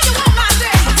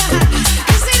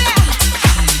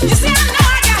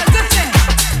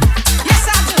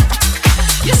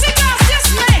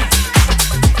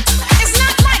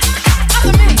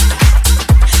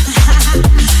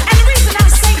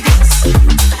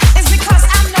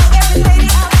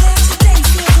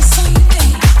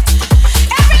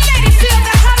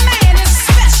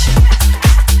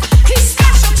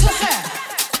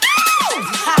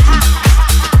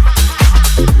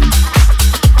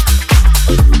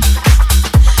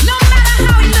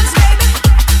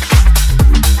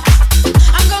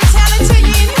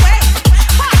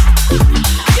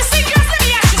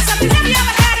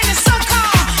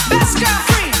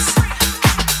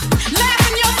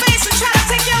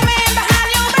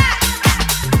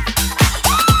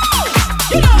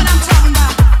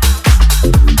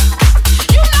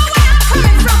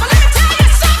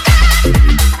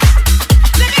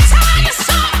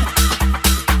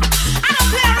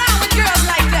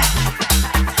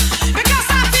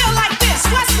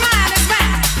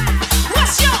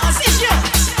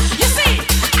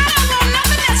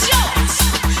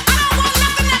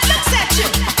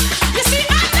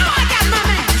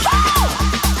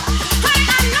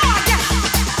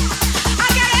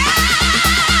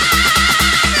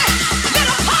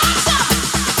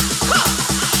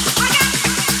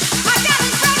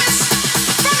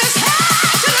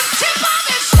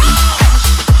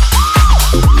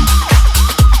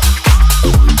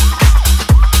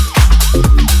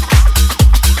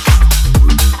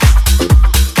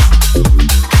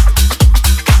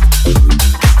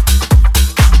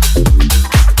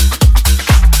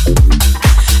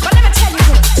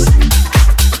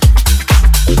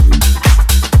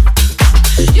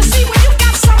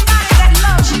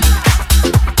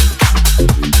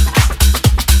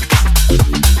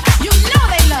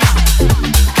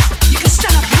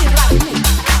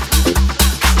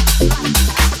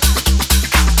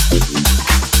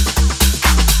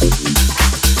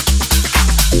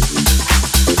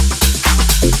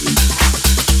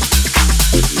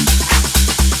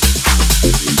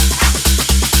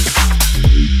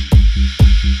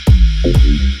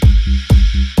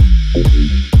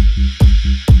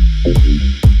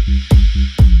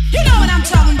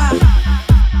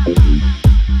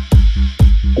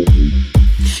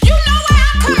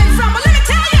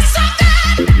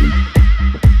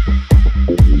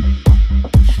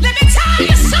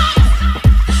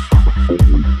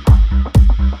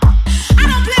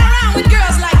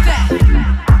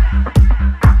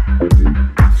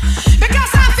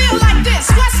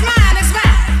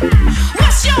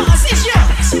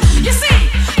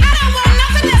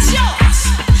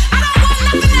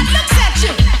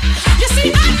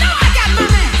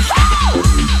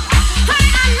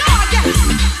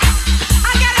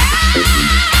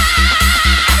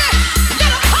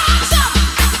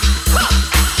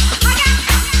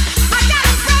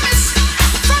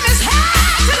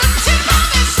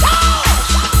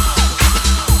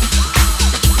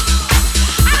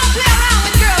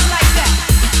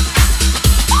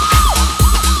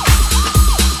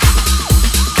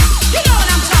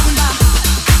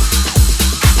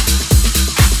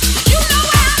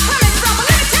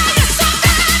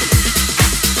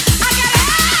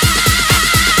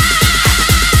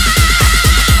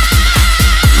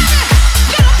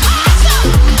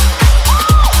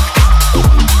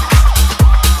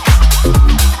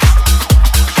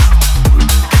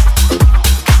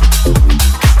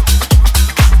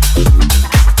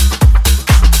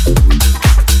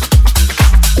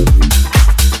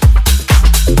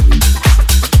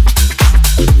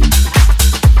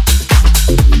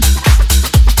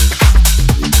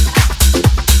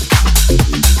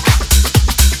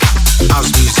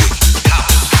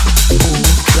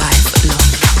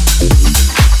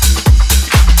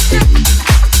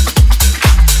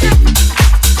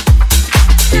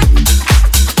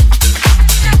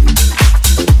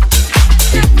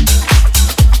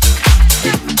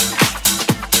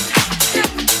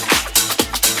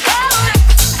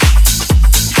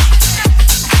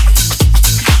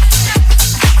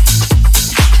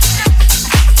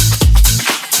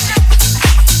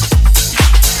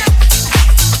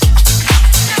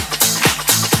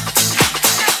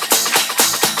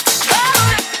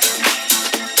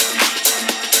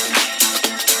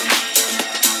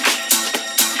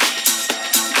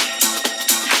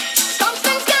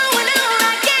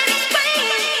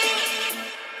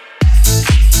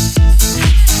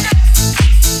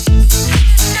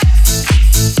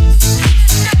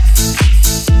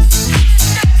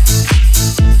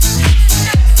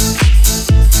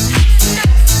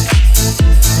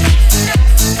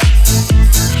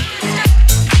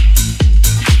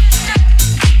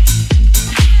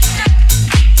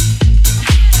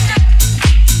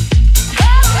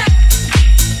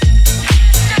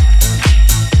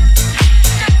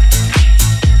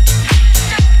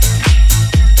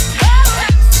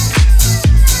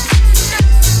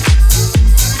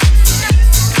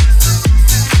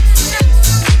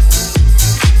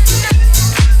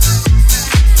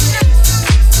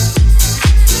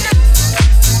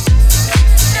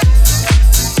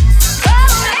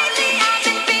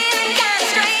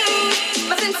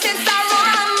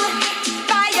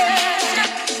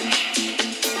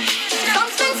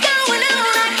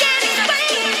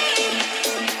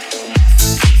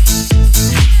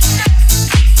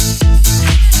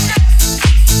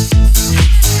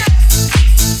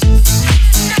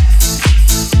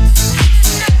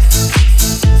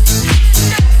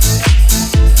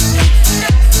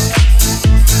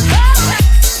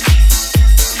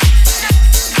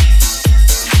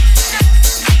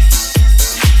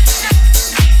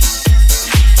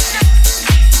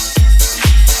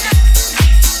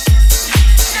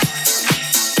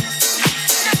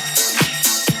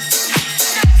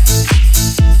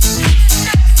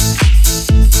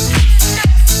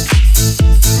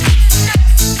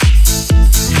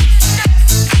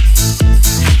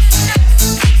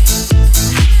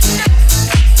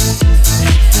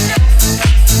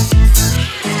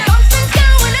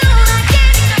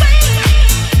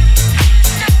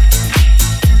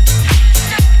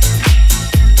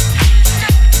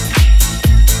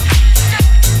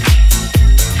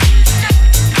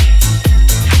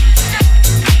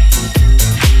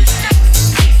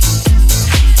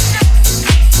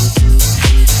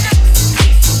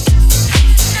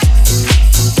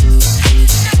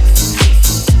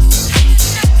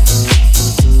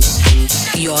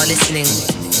 listening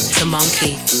to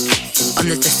Monki on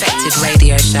the Defected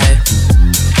radio show.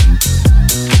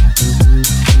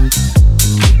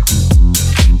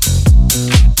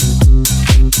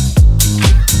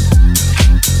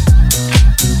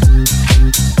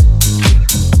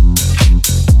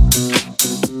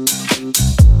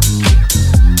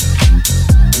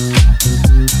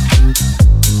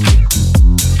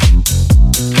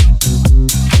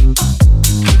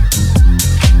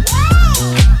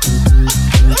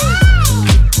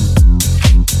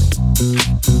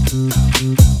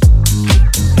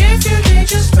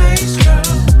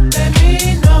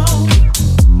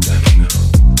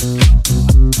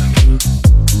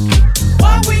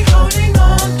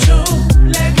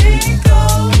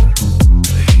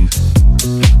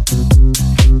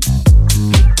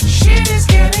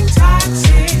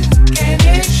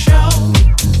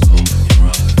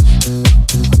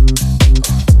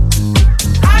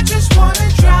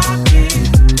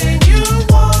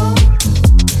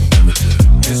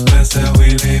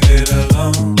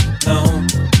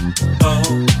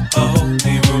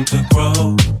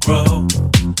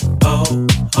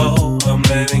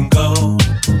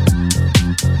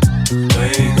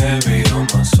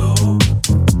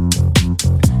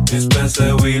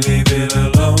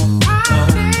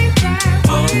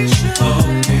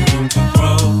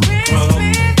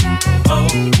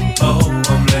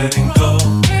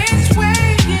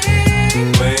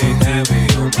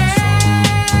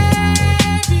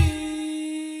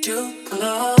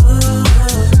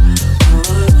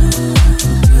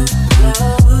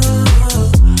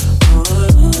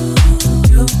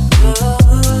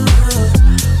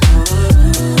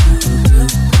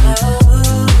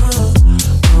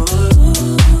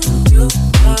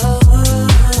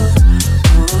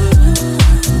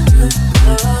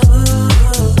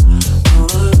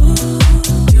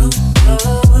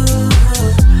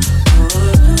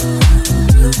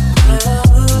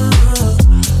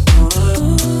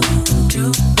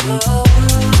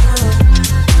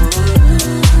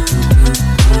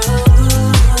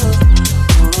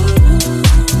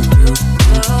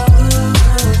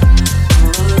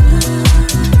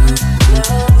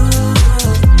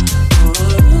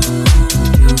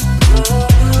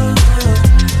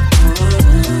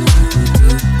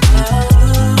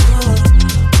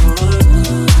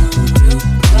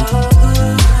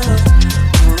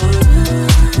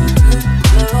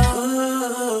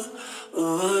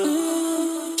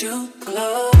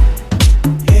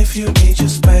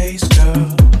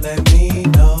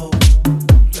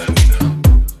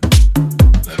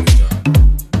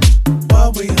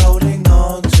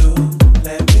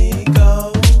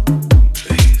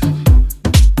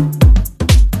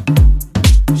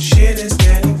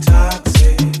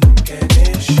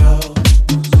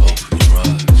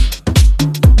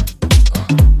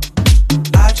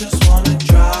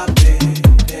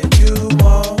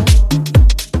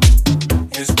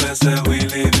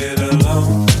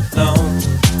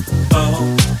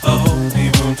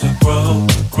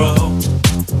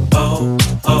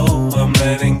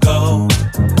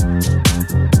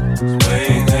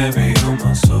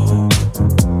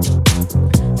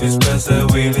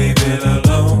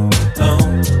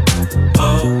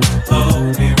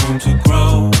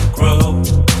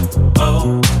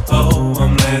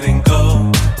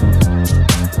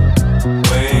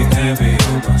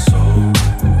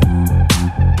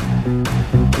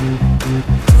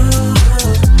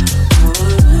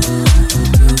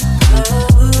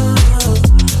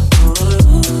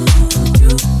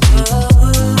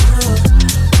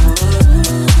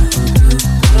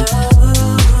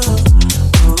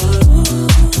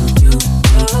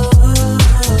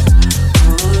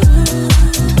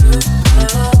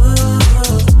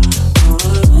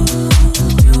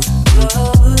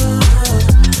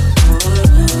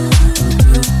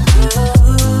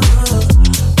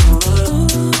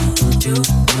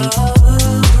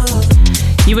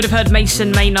 would have heard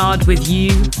Mason Maynard with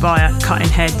You via Cutting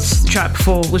Heads. The track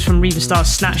before was from Reva Star's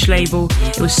Snatch label.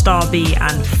 It was Star B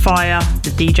and Fire, the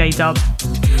DJ dub.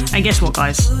 And guess what,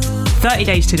 guys? 30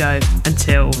 days to go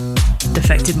until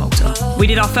Defected Malta. We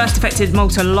did our first Defected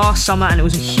Malta last summer and it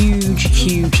was a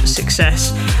huge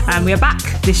success. And we are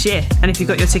back this year. And if you've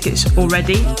got your tickets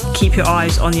already, keep your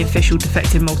eyes on the official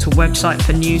Defected Malta website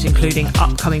for news, including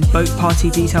upcoming boat party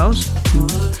details.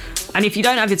 And if you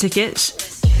don't have your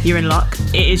tickets, you're in luck.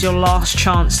 It is your last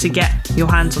chance to get your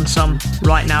hands on some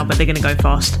right now, but they're going to go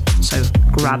fast, so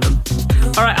grab them.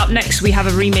 Alright, up next we have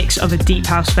a remix of a Deep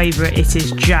House favourite. It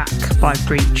is Jack by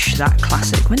Breach, that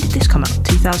classic. When did this come out?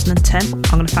 2010? I'm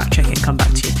going to fact check it and come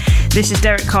back to you. This is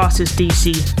Derek Carter's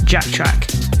DC Jack track,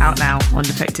 out now on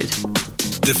Defected.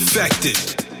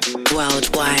 Defected.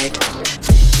 Worldwide.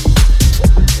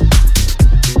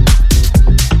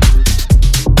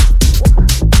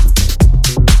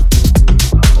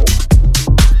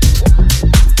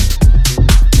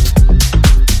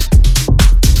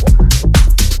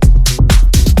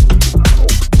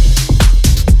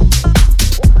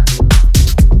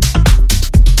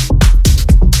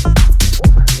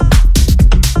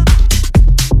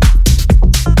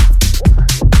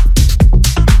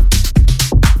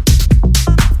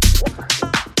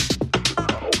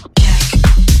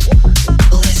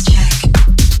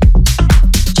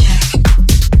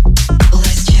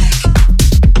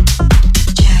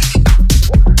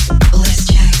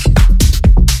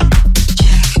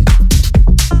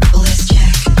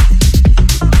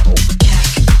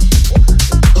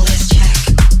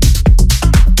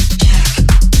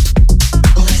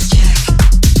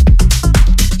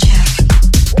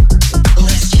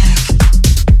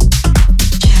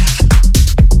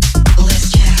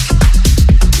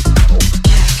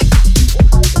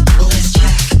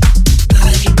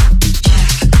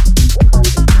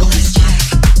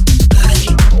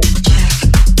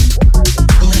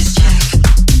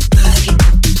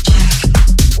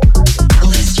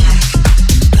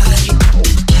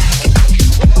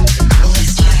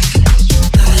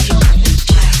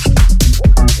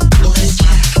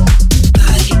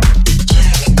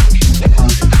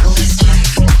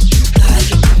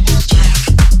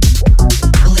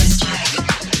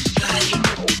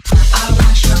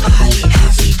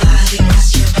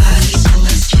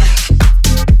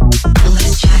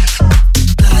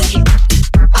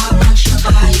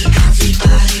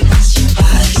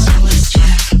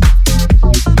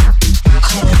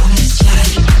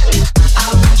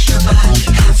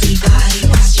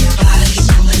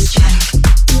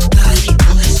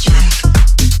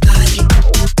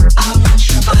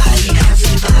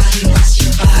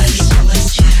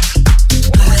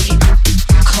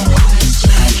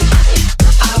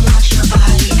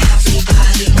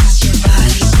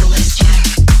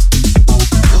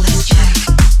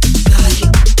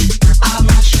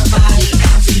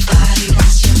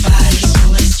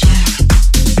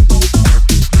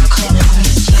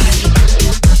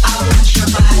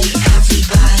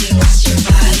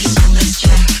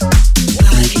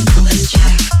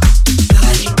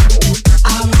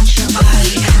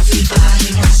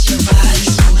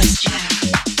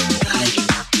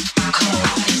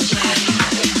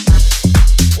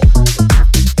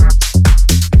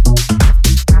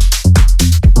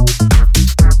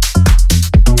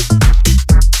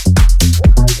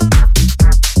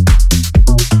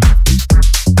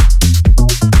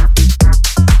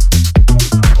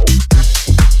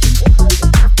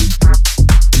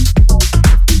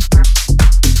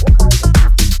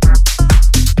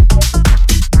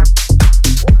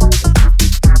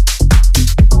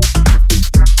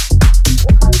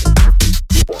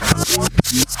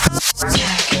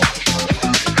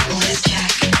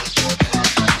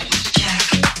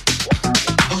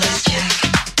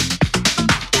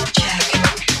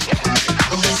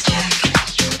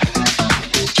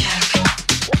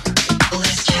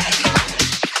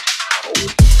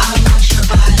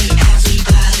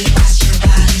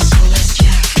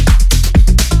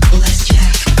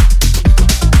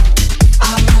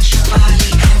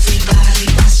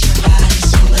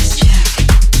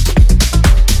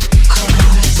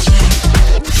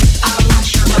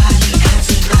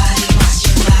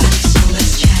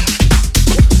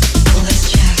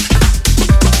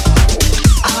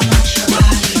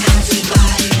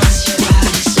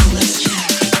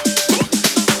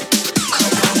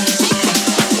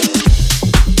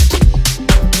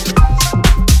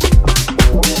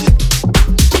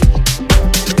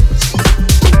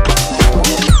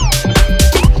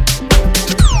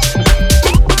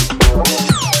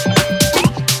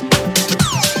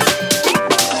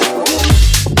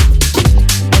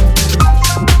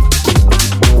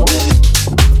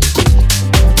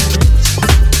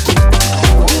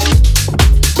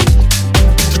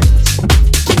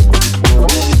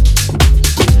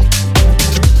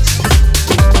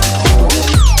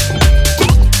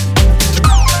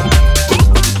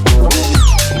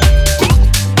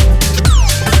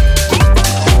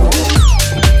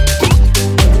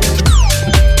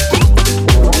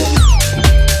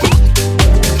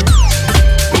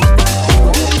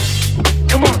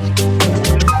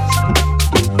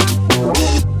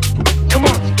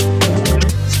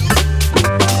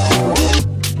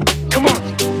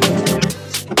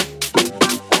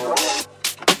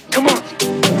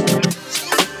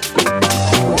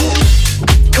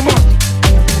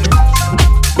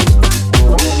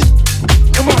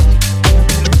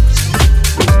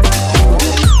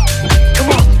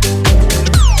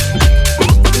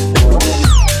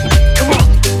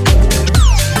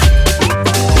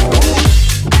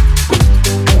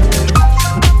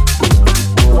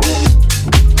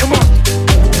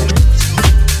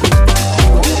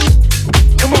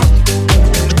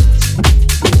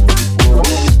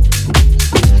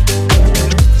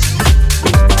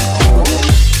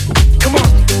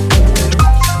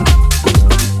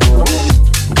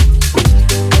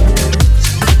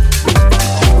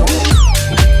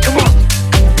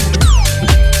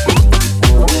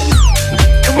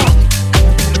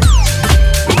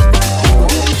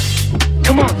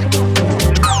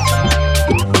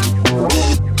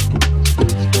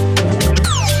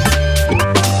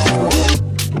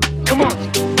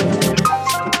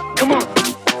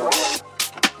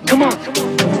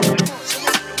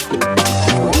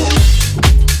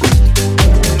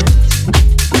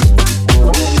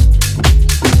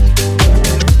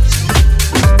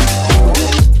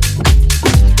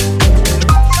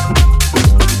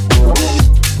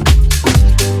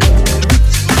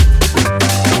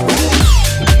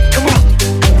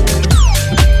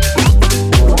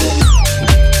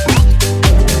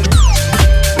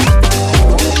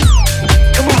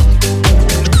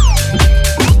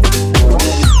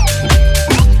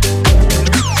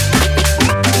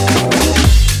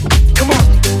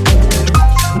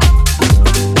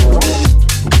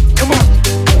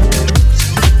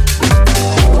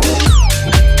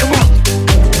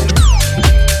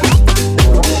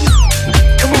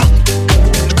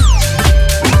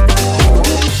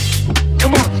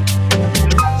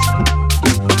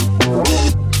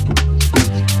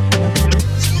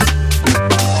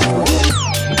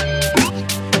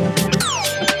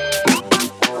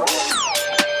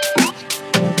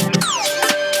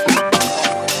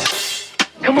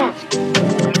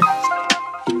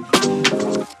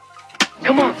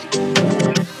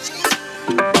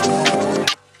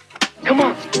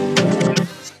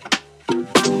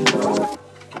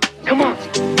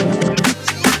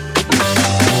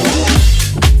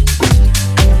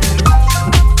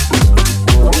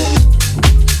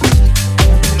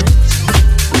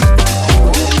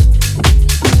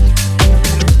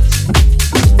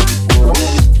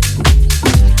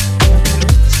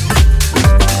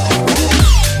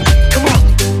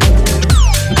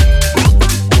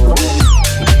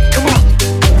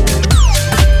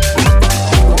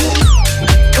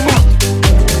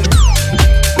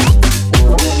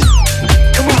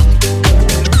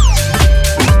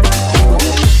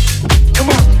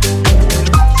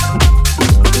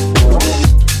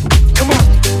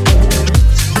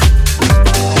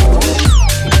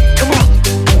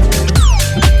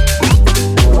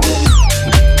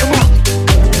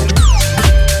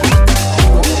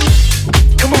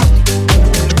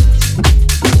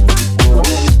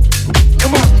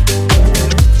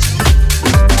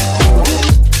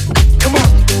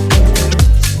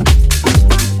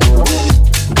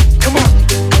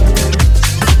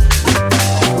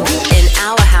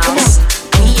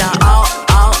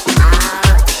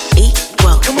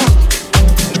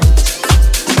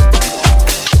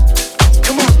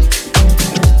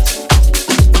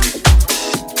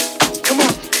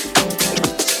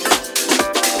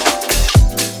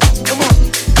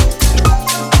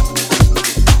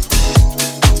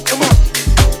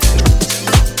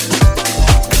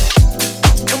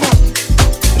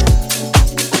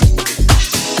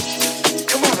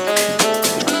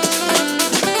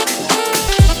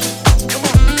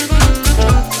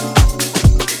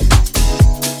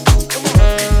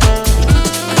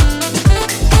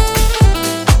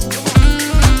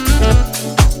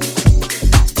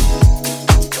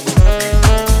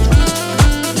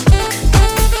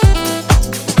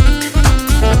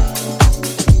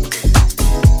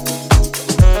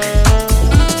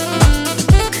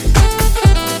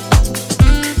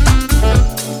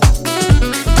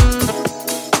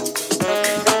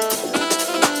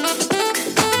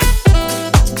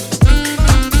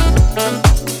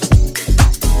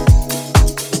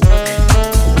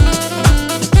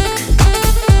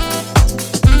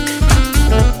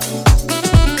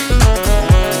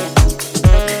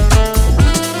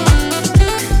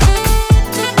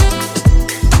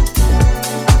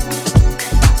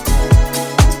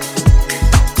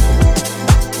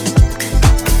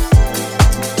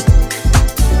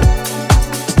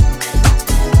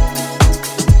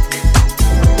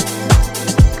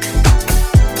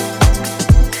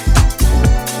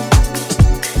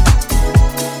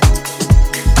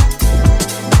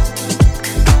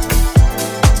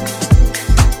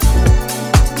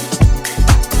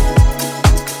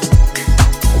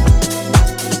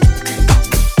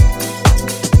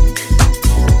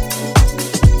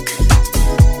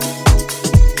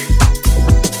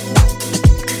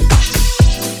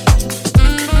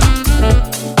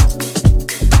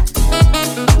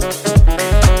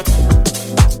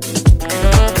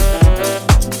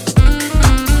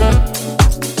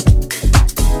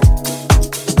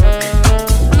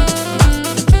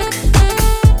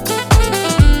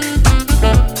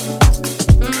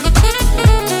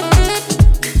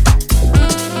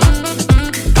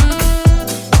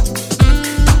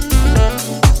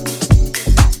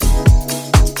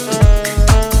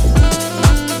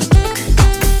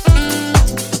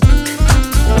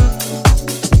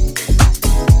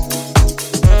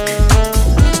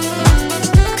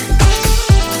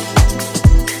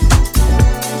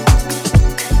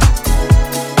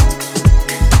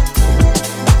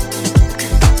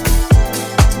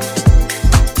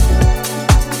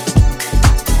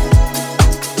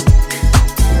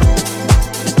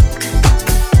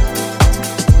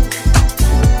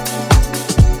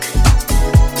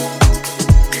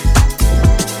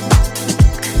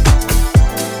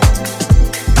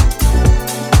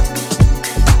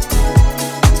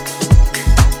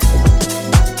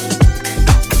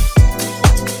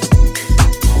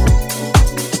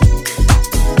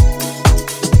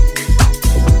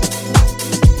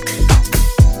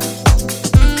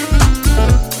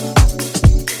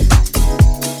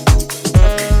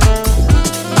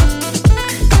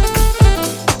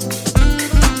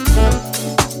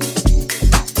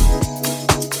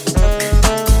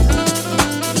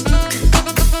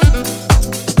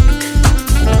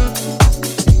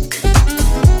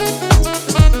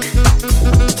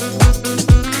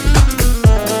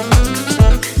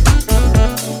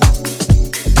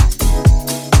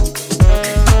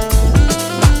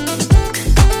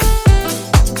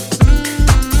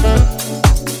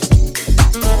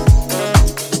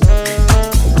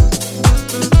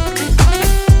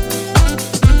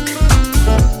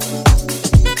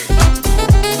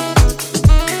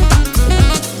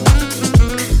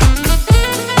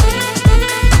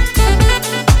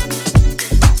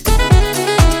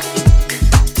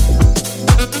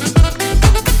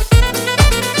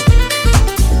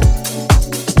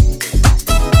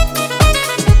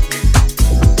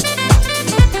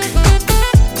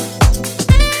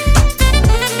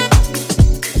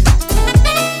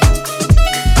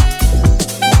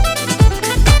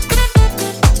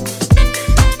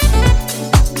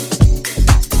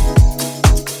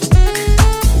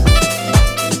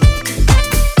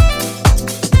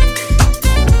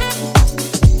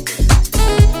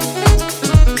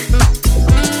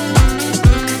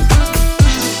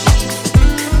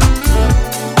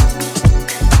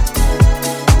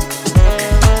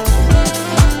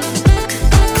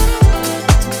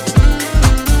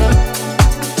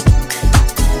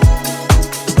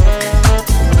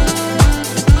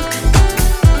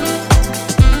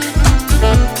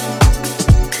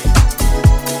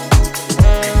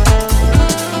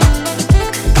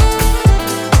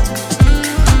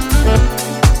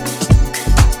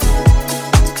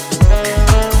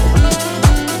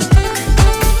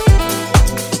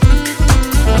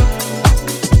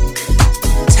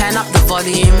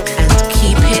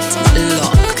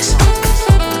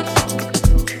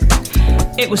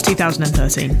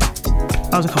 2013.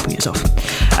 I was a couple years off.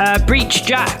 Breach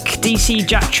Jack, DC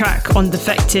Jack track on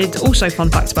Defected. Also, fun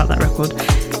fact about that record.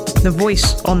 The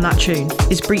voice on that tune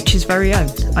is Breach's very own.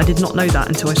 I did not know that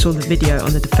until I saw the video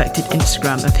on the Defected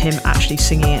Instagram of him actually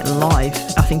singing it live.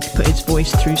 I think he put his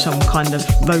voice through some kind of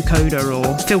vocoder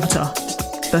or filter,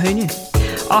 but who knew?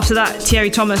 After that,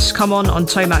 Thierry Thomas come on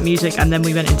Tomac Music, and then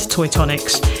we went into Toy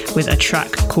Tonics with a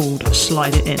track called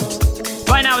Slide It In.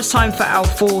 Right now it's time for our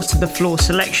 4 to the Floor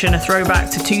selection, a throwback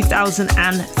to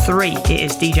 2003. It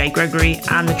is DJ Gregory,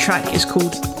 and the track is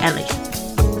called Ellie.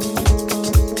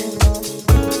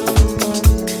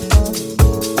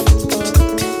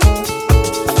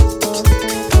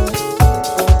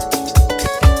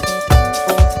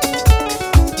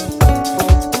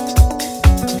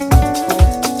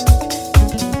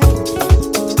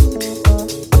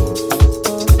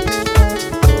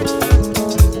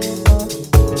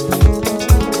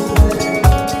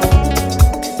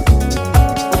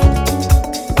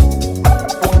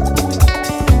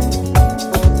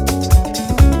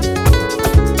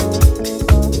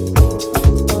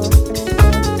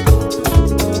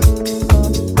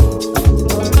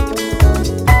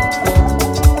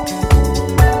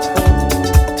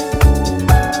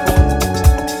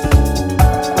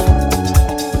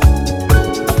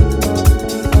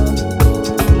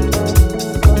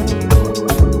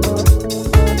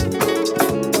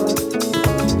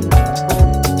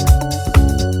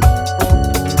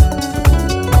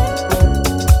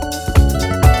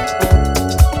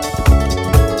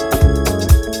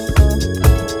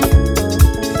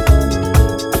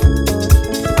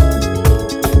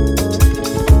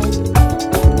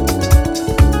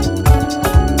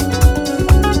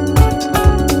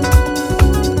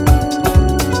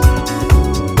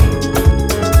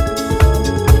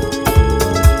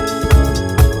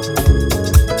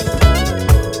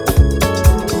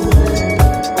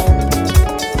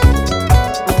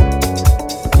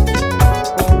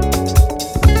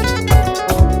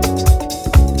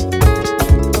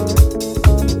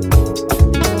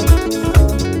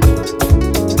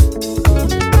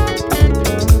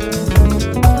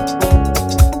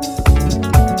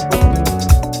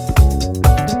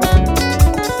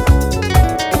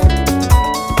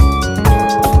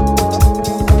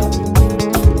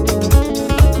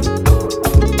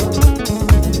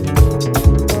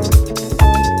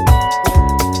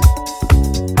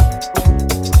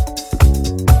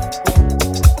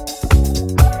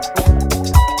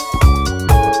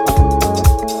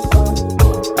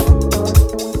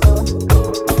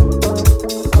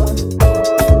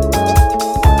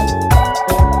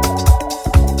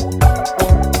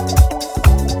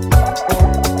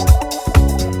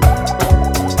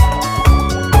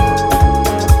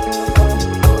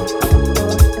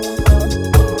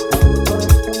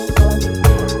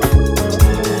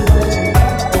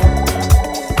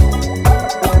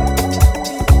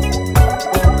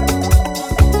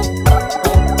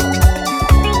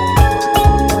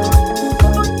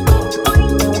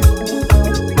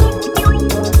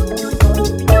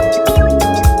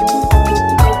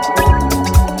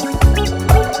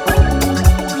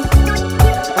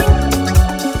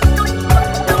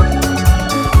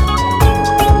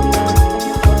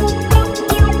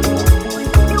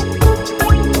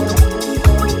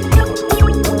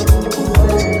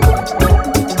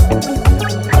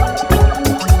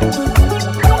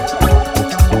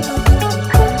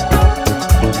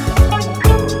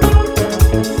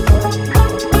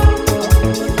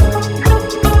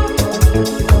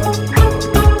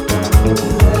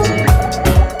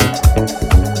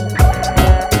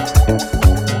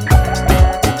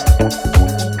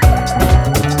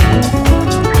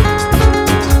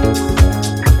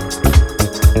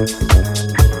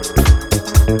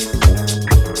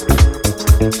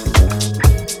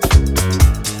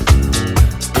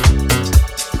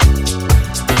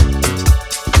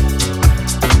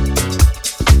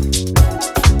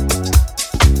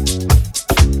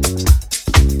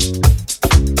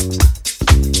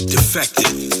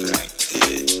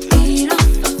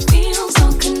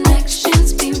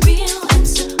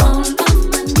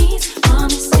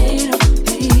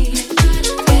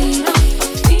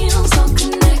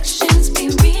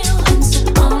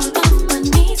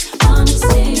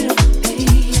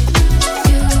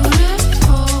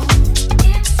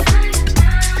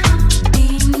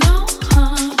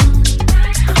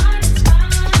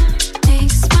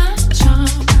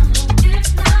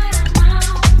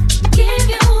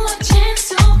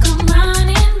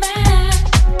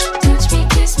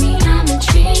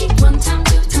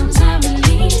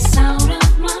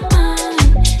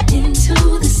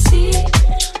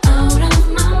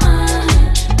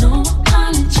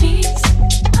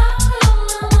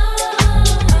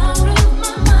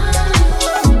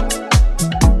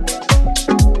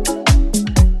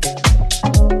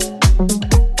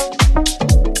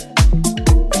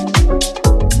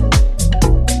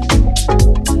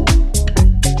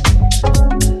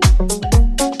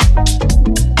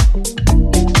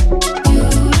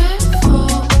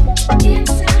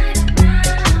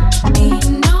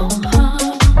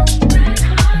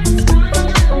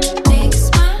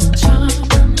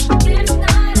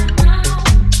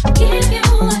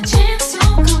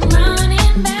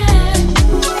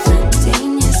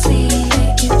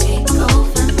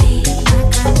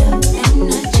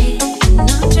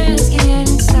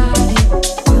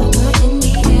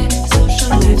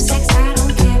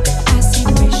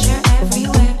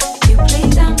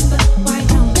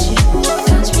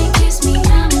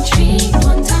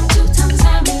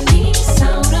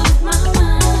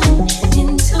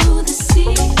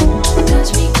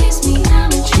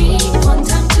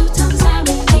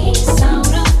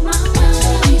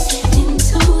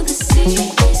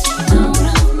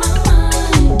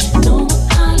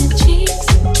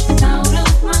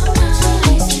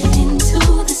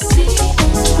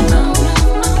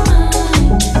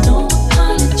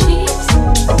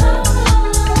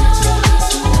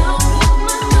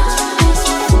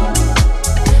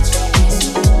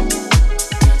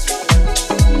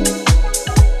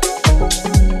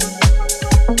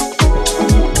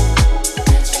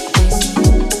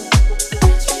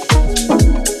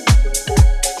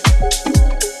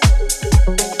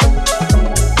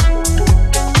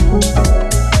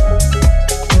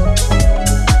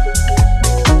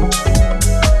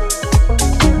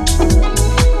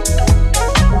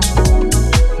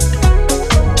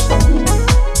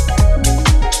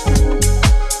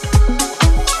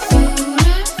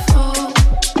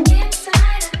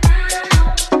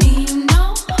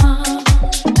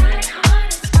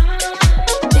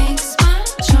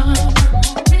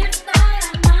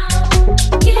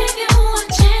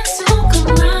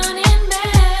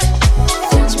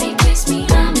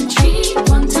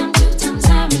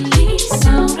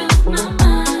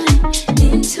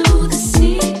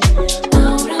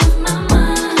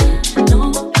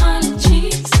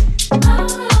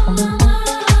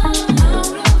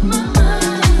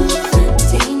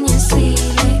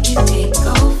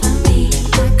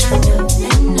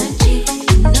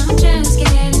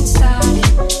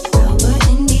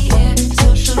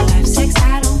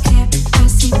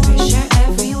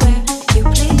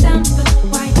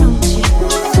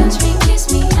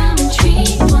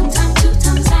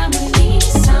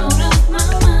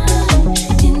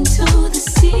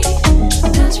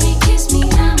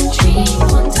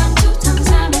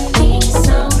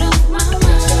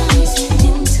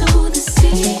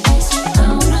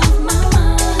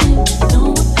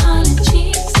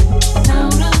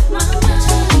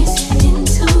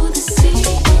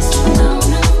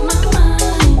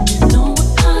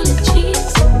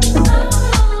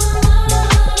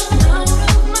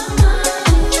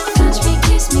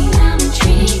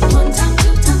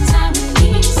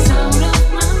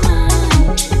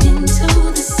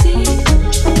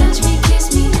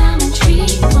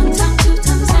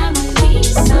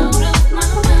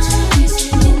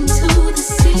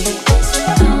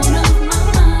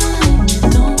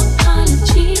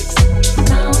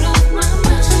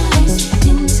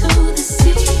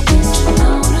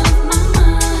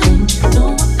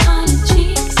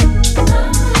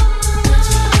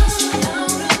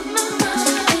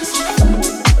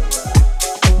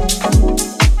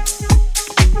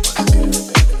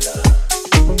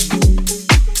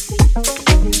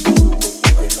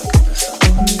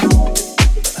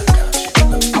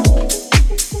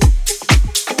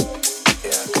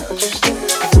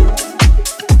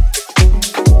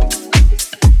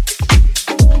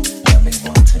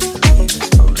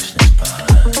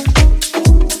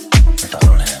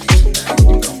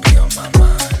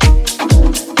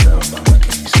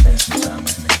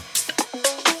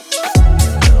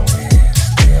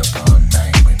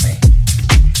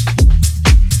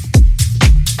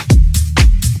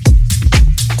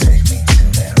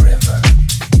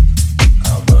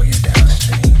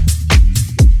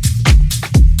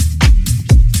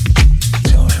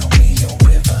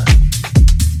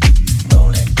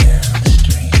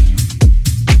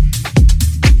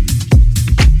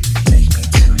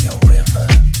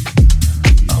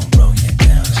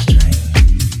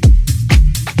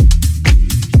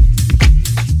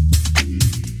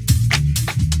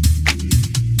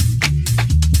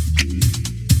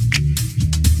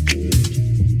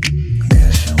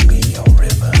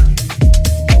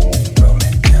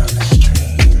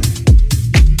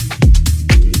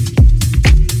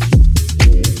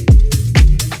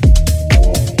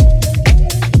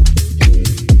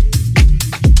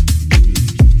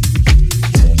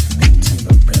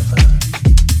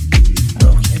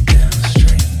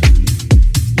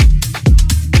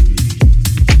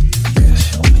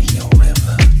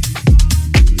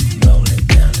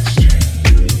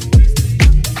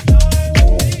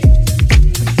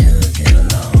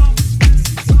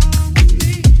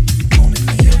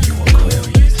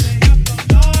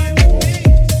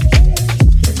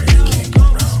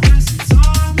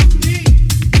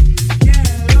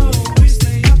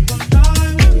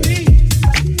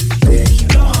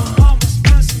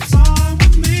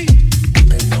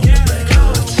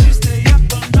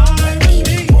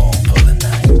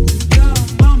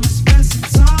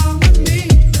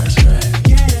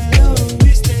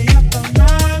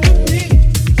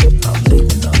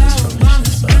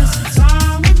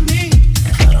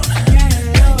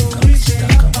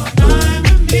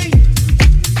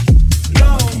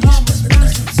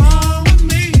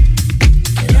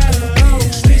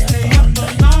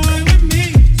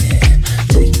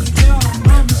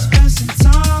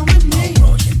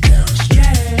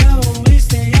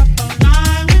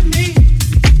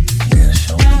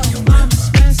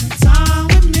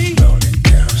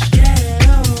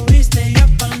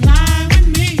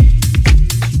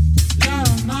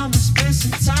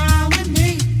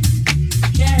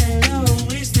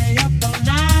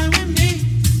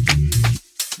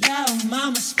 Little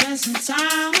mama, spend some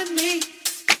time with me.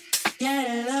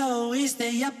 Get low, we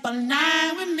stay up all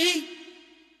night with me.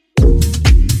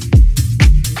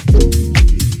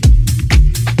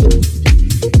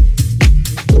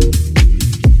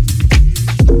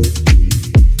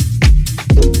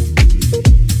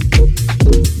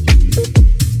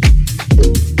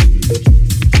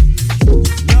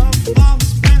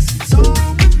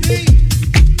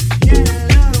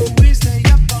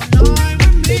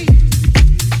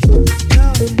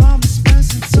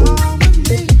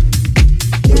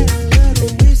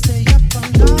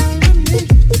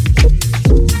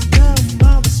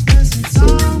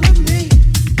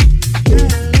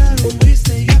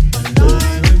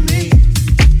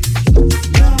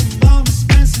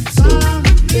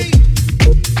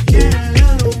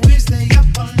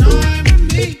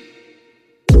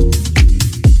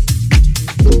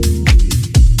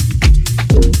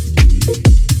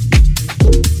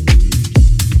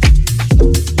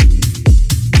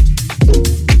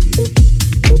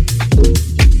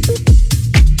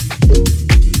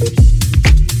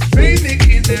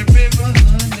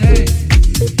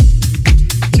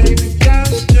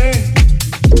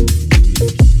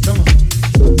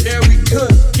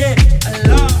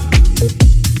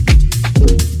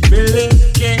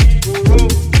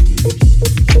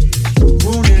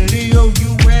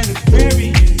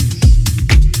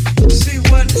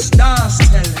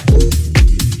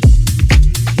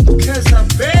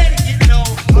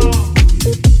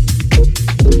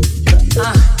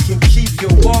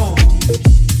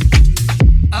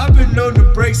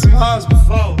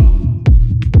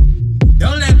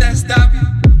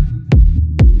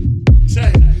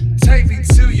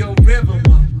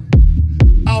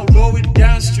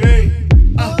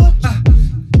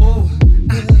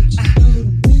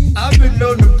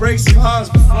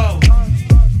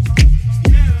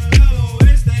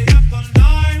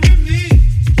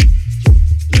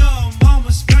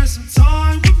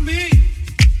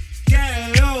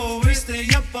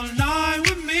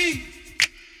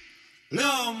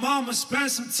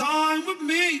 Spend some time with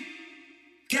me.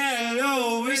 Get a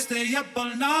little ways, stay up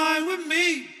all night with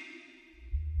me.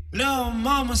 Little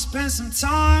mama, spend some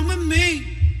time with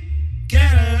me.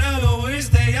 Get a little ways,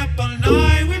 stay up all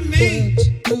night with me.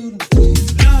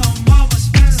 Little mama,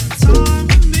 spend some time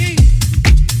with me.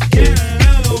 Get a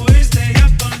little ways, stay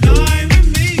up all night with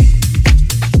me.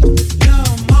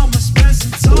 Little mama, spend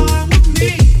some time with me.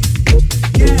 Get a little ways,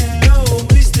 stay up all night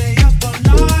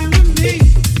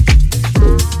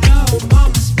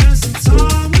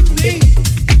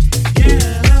with me.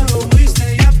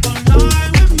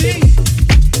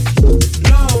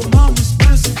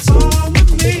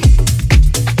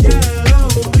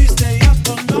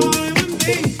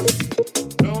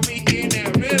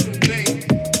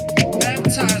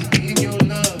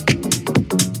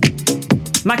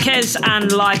 Marquez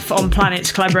and Life on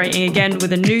Planets collaborating again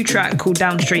with a new track called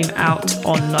Downstream out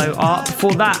on No Art.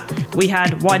 Before that, we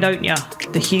had Why Don't Ya,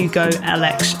 the Hugo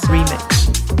LX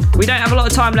remix. We don't have a lot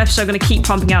of time left, so I'm going to keep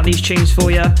pumping out these tunes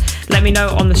for you. Let me know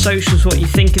on the socials what you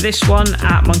think of this one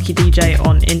at Monki DJ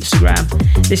on Instagram.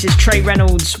 This is Trey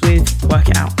Reynolds with Work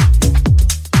It Out.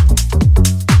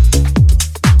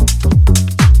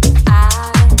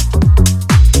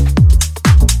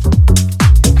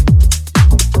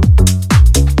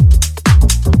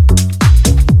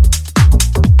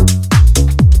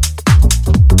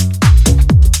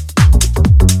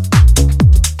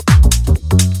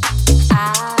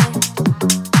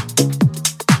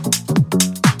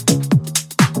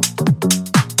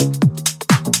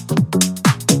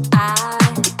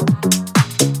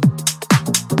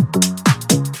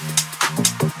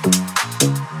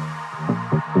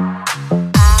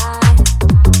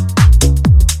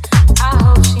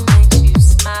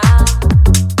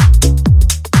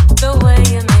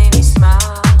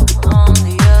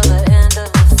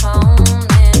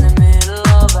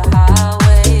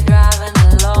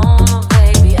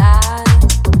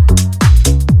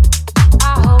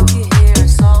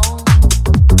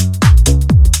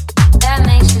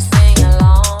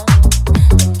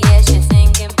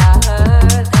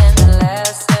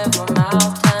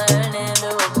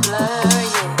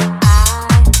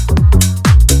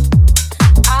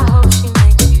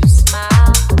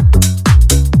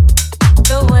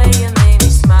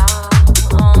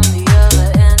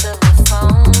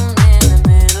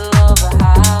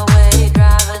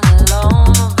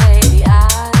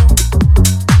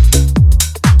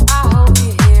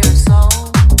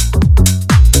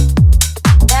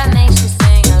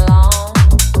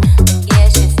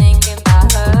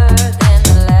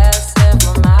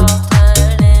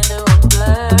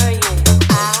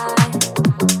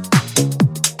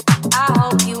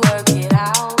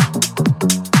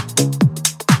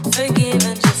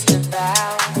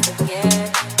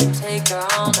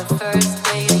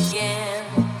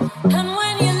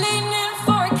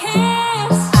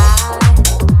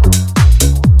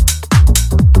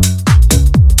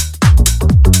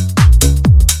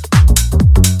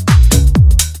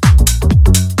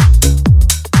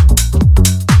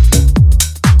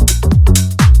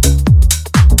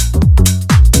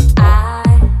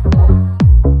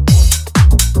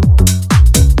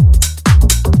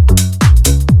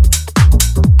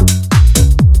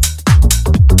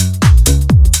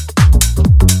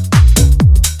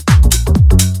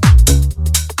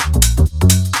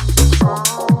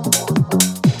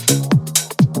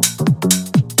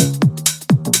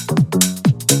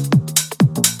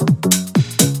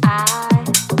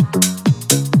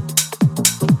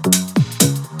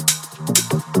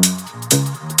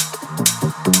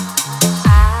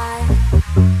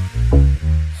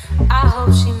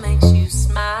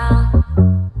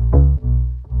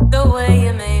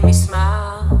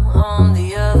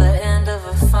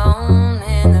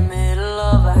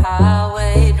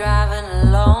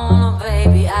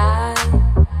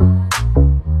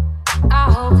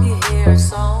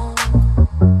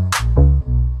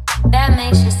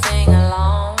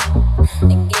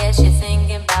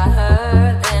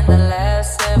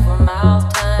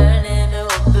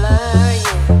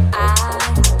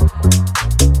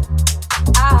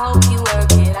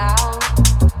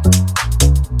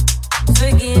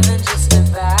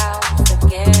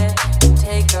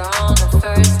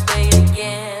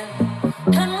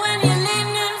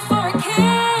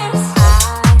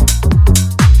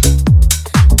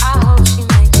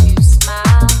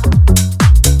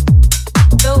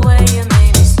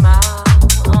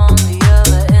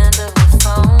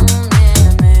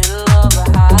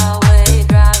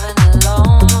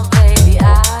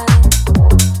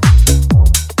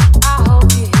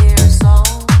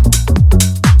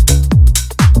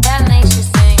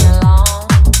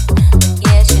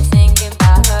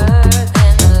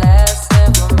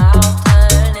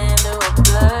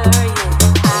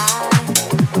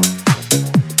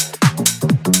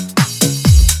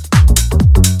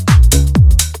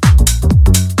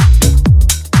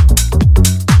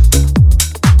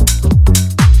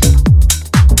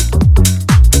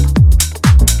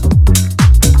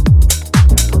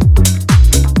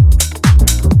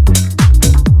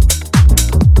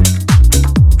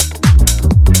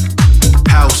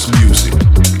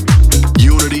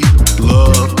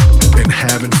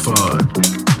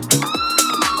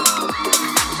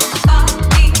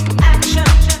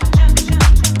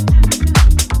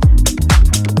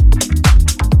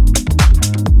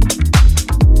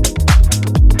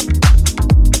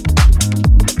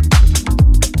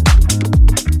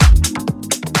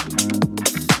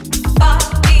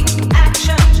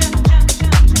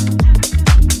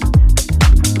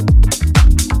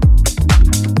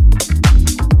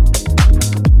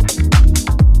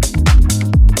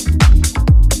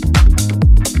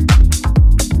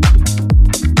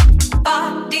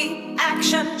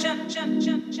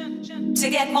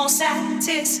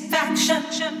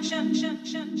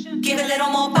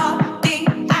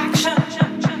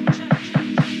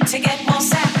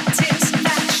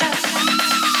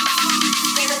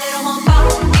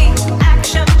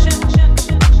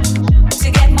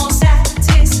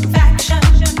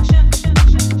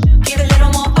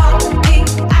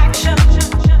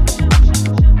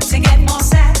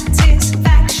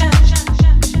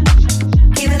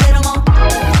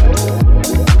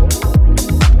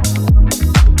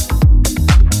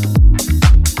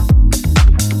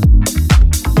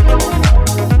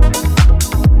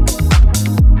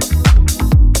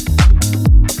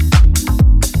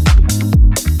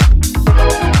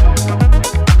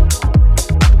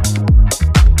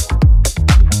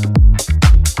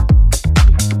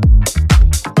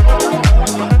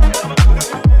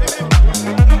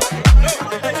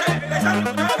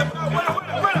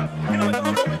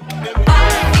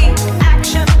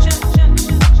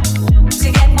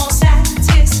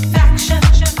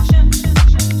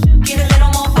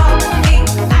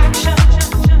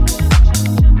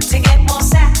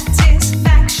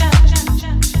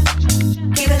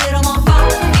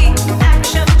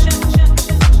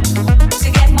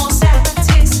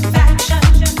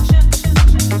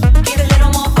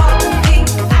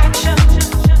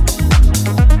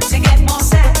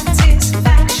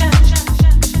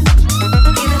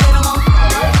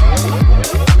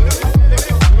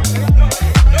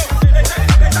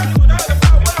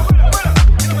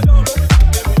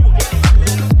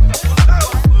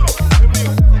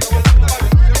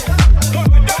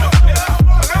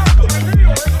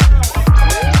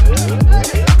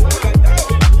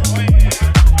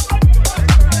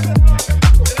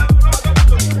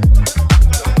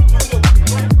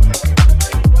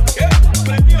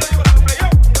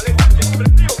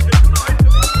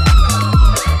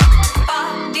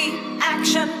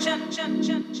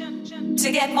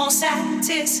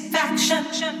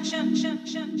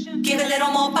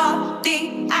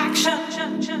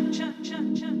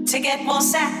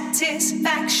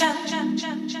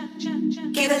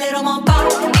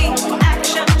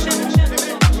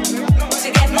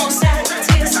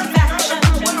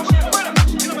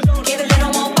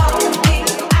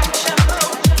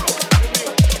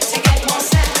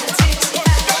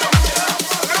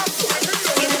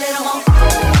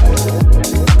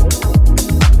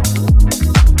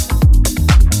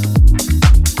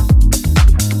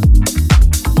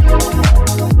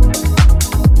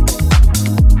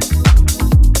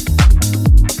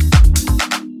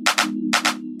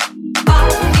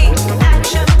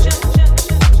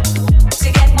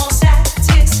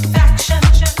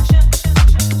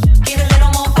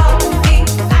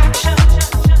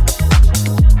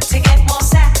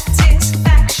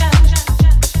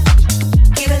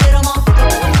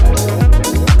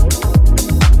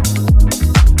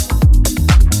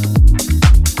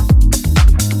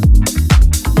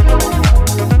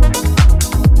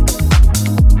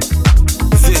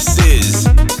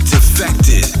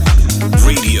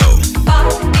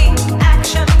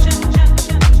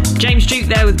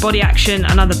 Body Action,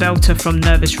 another belter from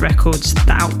Nervous Records.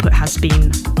 The output has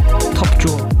been top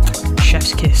drawer.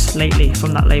 Chef's kiss lately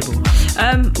from that label.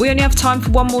 We only have time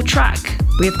for one more track.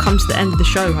 We have come to the end of the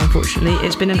show, unfortunately.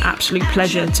 It's been an absolute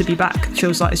pleasure to be back.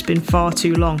 Feels like it's been far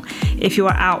too long. If you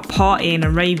are out partying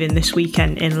and raving this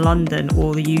weekend in London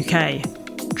or the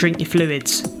UK, drink your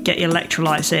fluids, get your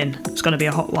electrolytes in. It's going to be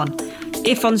a hot one.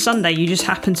 If on Sunday you just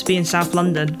happen to be in South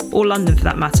London, or London for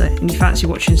that matter, and you fancy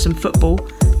watching some football,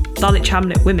 Dulwich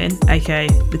Hamlet Women, aka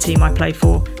the team I play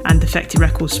for and Defected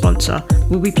Records sponsor,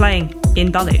 will be playing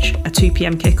in Dulwich, a 2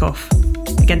 p.m 'kickoff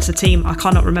against a team I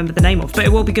cannot remember the name of, but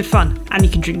it will be good fun, and you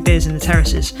can drink beers in the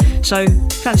terraces. So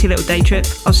fancy a little day trip,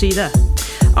 I'll see you there.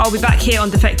 I'll be back here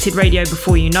on Defected Radio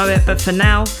before you know it, but for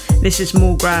now, this is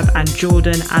Morgrab and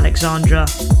Jordan Alexandra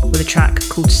with a track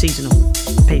called Seasonal.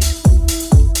 Peace.